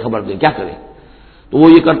 کیسے خبر دیں، کیا کریں؟ تو وہ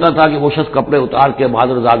یہ کرتا تھا کہ وہ شخص کپڑے اتار کے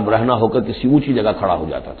معذرزاد برہنہ ہو کر کسی اونچی جگہ کھڑا ہو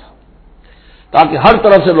جاتا تھا تاکہ ہر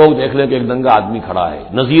طرف سے لوگ دیکھ لیں کہ ایک ننگا آدمی کھڑا ہے.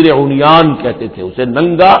 نذیر عریان کہتے تھے اسے،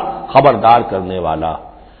 ننگا خبردار کرنے والا.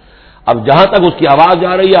 اب جہاں تک اس کی آواز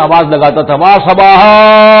جا رہی ہے آواز لگاتا تھا وا صباح،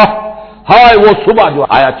 ہائے وہ صبح جو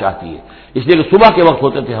آیا چاہتی ہے. اس لیے کہ صبح کے وقت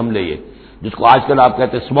ہوتے تھے حملے، یہ جس کو آج کل آپ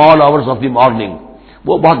کہتے ہیں small hours of the morning,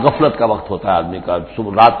 وہ بہت غفلت کا وقت ہوتا ہے آدمی کا.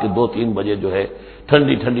 صبح رات کے 2-3 بجے جو ہے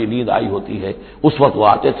ٹھنڈی ٹھنڈی نیند آئی ہوتی ہے، اس وقت وہ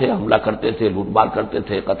آتے تھے، حملہ کرتے تھے، لوٹ مار کرتے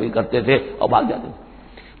تھے، قتل کرتے تھے اور بھاگ جاتے تھے.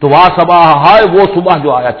 تو وا صباح، ہائے وہ صبح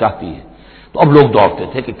جو آیا چاہتی ہے. تو اب لوگ دوڑتے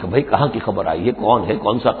تھے کہ بھائی کہاں کی خبر آئی ہے، کون ہے،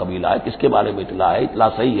 کون سا قبیلہ ہے، کس کے بارے میں اطلاع ہے، اطلاع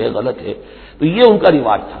صحیح ہے غلط ہے. تو یہ ان کا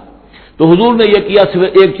رواج تھا. تو حضور نے یہ کیا، صرف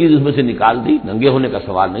ایک چیز اس میں سے نکال دی. ننگے ہونے کا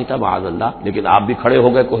سوال نہیں تھا معاذ اللہ، لیکن آپ بھی کھڑے ہو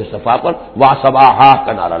گئے کوہ صفا پر، وا صباح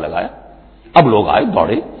کا نعرہ لگایا. اب لوگ آئے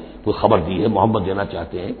دوڑے، کوئی خبر دی ہے، محمد دینا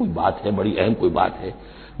چاہتے ہیں، کوئی بات ہے، بڑی اہم کوئی بات ہے.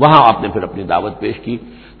 وہاں آپ نے پھر اپنی دعوت پیش کی.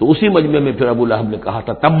 تو اسی مجمع میں پھر ابو لہب نے کہا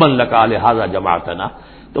تھا تبا لک لہذا جمعتنا،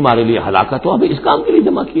 تمہارے لیے ہلاکت ہو، ہمیں اس کام کے لیے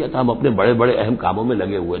جمع کیا تھا، ہم اپنے بڑے بڑے اہم کاموں میں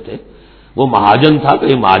لگے ہوئے تھے. وہ مہاجن تھا،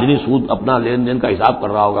 کہیں مہاجنی سود اپنا لین دین کا حساب کر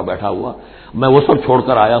رہا ہوگا بیٹھا ہوا. میں وہ سب چھوڑ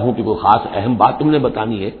کر آیا ہوں کہ کوئی خاص اہم بات تم نے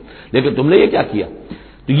بتانی ہے، لیکن تم نے یہ کیا کیا.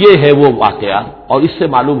 تو یہ ہے وہ واقعہ، اور اس سے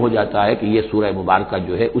معلوم ہو جاتا ہے کہ یہ سورہ مبارکہ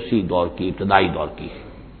جو ہے اسی دور کی، ابتدائی دور کی ہے.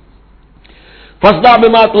 فاصدع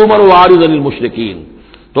بما تؤمر واعرض عن المشرکین،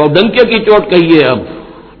 تو ڈنکے کی چوٹ کہیے اب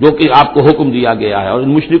جو کہ آپ کو حکم دیا گیا ہے، اور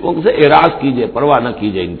ان مشرکوں سے اعراض کیجئے، پرواہ نہ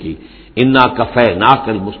کیجئے ان کی. انا کفیناک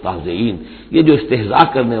المستہزئین، یہ جو استہزاء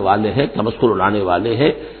کرنے والے ہیں، تمسخر اڑانے والے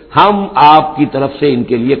ہیں، ہم آپ کی طرف سے ان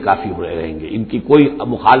کے لیے کافی ہوئے رہیں گے. ان کی کوئی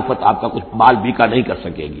مخالفت آپ کا کچھ مال بیکا نہیں کر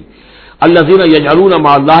سکے گی. الذین یجعلون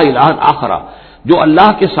مع اللہ الہا آخر، جو اللہ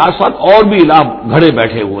کے ساتھ ساتھ اور بھی الہ گھڑے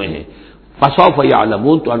بیٹھے ہوئے ہیں. فسوف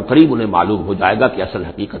یعلمون، تو ان قریب انہیں معلوم ہو جائے گا کہ اصل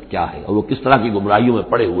حقیقت کیا ہے اور وہ کس طرح کی گمراہیوں میں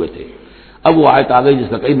پڑے ہوئے تھے. اب وہ آیت آ گئی جس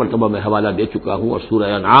کا کئی مرتبہ میں حوالہ دے چکا ہوں، اور سورہ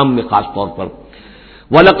انعام میں خاص طور پر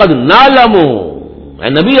وَلَقَدْ نَعْلَمُ، اے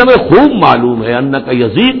نبی ہمیں خوب معلوم ہے، اَنَّكَ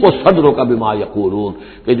يَضِيقُ صَدْرُكَ بِمَا يَقُولُونَ،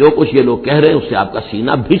 کہ جو کچھ یہ لوگ کہہ رہے ہیں اس سے آپ کا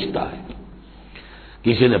سینہ بھیجتا ہے.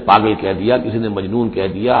 کسی نے پاگل کہہ دیا، کسی نے مجنون کہہ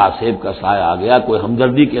دیا، آصیب کا سایہ آ گیا، کوئی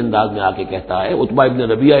ہمدردی کے انداز میں آ کے کہتا ہے. عتبہ ابن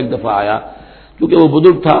ربیعہ ایک دفعہ آیا، کیونکہ وہ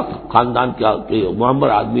بزرگ تھا، خاندان کا معمر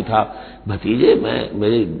آدمی تھا. بھتیجے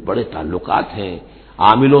میرے بڑے تعلقات ہیں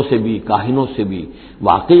عاملوں سے بھی، کاہنوں سے بھی،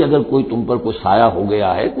 واقعی اگر کوئی تم پر کوئی سایہ ہو گیا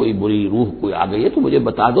ہے، کوئی بری روح کوئی آ گئی ہے تو مجھے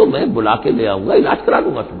بتا دو، میں بلا کے لے آؤں گا، علاج کرا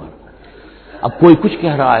دوں گا تمہارا. اب کوئی کچھ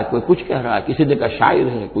کہہ رہا ہے، کوئی کچھ کہہ رہا ہے. کسی نے کہا شاعر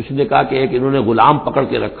ہے، کسی نے کہا کہ ایک انہوں نے غلام پکڑ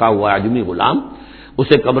کے رکھا ہوا ہے، اجمی غلام،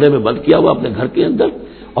 اسے کمرے میں بند کیا ہوا اپنے گھر کے اندر،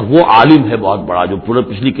 اور وہ عالم ہے بہت بڑا جو پورے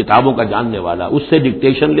پچھلی کتابوں کا جاننے والا، اس سے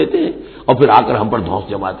ڈکٹیشن لیتے ہیں اور پھر آ کر ہم پر دھونس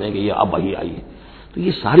جماتے ہیں کہ یہ اب وہی آئی ہے. تو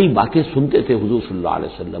یہ ساری باتیں سنتے تھے حضور صلی اللہ علیہ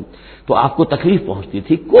وسلم، تو آپ کو تکلیف پہنچتی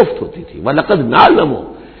تھی، کوفت ہوتی تھی. وَلَقَدْ نَعْلَمُ،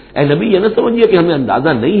 اے نبی یہ نہ سمجھیے کہ ہمیں اندازہ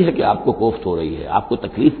نہیں ہے کہ آپ کو کوفت ہو رہی ہے، آپ کو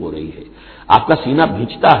تکلیف ہو رہی ہے، آپ کا سینہ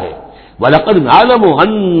بھیجتا ہے. وَلَقَدْ نَعْلَمُ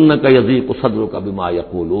أَنَّكَ يَضِيقُ صَدْرُكَ بِمَا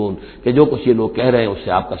يَقُولُونَ، کہ جو کچھ یہ لوگ کہہ رہے ہیں اس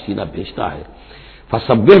سے آپ کا سینہ بھیجتا ہے.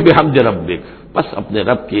 فَسَبِّحْ بِحَمْدِ رَبِّكَ، بس اپنے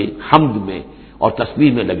رب کے حمد میں اور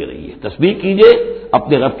تسبیح میں لگے رہیے. تسبیح کیجئے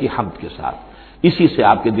اپنے رب کی حمد کے ساتھ، اسی سے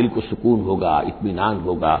آپ کے دل کو سکون ہوگا، اطمینان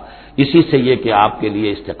ہوگا. اسی سے یہ کہ آپ کے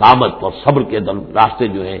لیے استقامت اور صبر کے راستے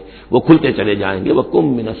جو ہیں وہ کھلتے چلے جائیں گے. وَقُم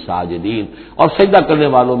مِّنَ السَّاجِدِينَ، اور سجدہ کرنے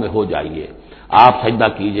والوں میں ہو جائیے. آپ سجدہ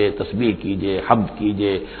کیجئے، تسبیح کیجئے، حمد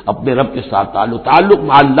کیجئے، اپنے رب کے ساتھ تعلق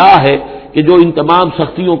مع اللہ ہے کہ جو ان تمام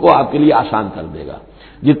سختیوں کو آپ کے لیے آسان کر دے گا.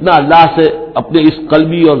 جتنا اللہ سے اپنے اس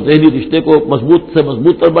قلبی اور ذہنی رشتے کو مضبوط سے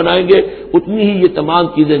مضبوط تر بنائیں گے، اتنی ہی یہ تمام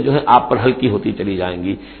چیزیں جو ہیں آپ پر ہلکی ہوتی چلی جائیں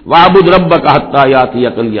گی۔ وَاعْبُدْ رَبَّكَ حَتَّىٰ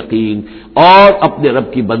يَأْتِيَكَ الْيَقِينُ، اور اپنے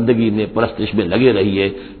رب کی بندگی میں، پرستش میں لگے رہیے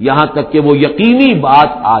یہاں تک کہ وہ یقینی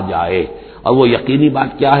بات آ جائے۔ اور وہ یقینی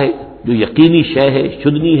بات کیا ہے؟ جو یقینی شے ہے،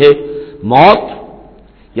 شدنی ہے، موت،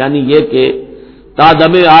 یعنی یہ کہ تا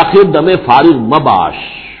دم آخر دم فارغ مباش،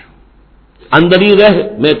 اندری رہ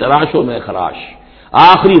میں تراش و میں خراش،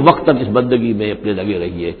 آخری وقت تک اس بندگی میں اپنے لگے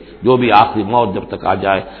رہیے، جو بھی آخری موت جب تک آ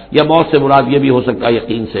جائے۔ یا موت سے مراد یہ بھی ہو سکتا ہے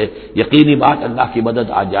یقین سے، یقینی بات اللہ کی مدد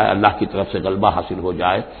آ جائے، اللہ کی طرف سے غلبہ حاصل ہو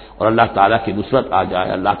جائے اور اللہ تعالیٰ کی نصرت آ جائے،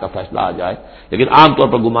 اللہ کا فیصلہ آ جائے، لیکن عام طور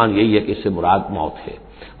پر گمان یہی ہے کہ اس سے مراد موت ہے۔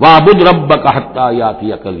 وَاعْبُدْ رَبَّكَ حَتَّىٰ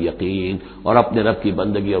يَأْتِيَكَ الْيَقِينُ، اور اپنے رب کی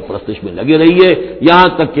بندگی اور پرستش میں لگے رہیے یہاں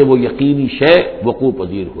تک کہ وہ یقینی شے وقوع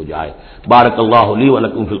پذیر ہو جائے۔ بارک اللہ لی و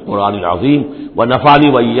لکم فی القرآن العظیم ونفعنی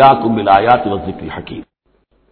وإیاکم بالآیات والذکر الحکیم۔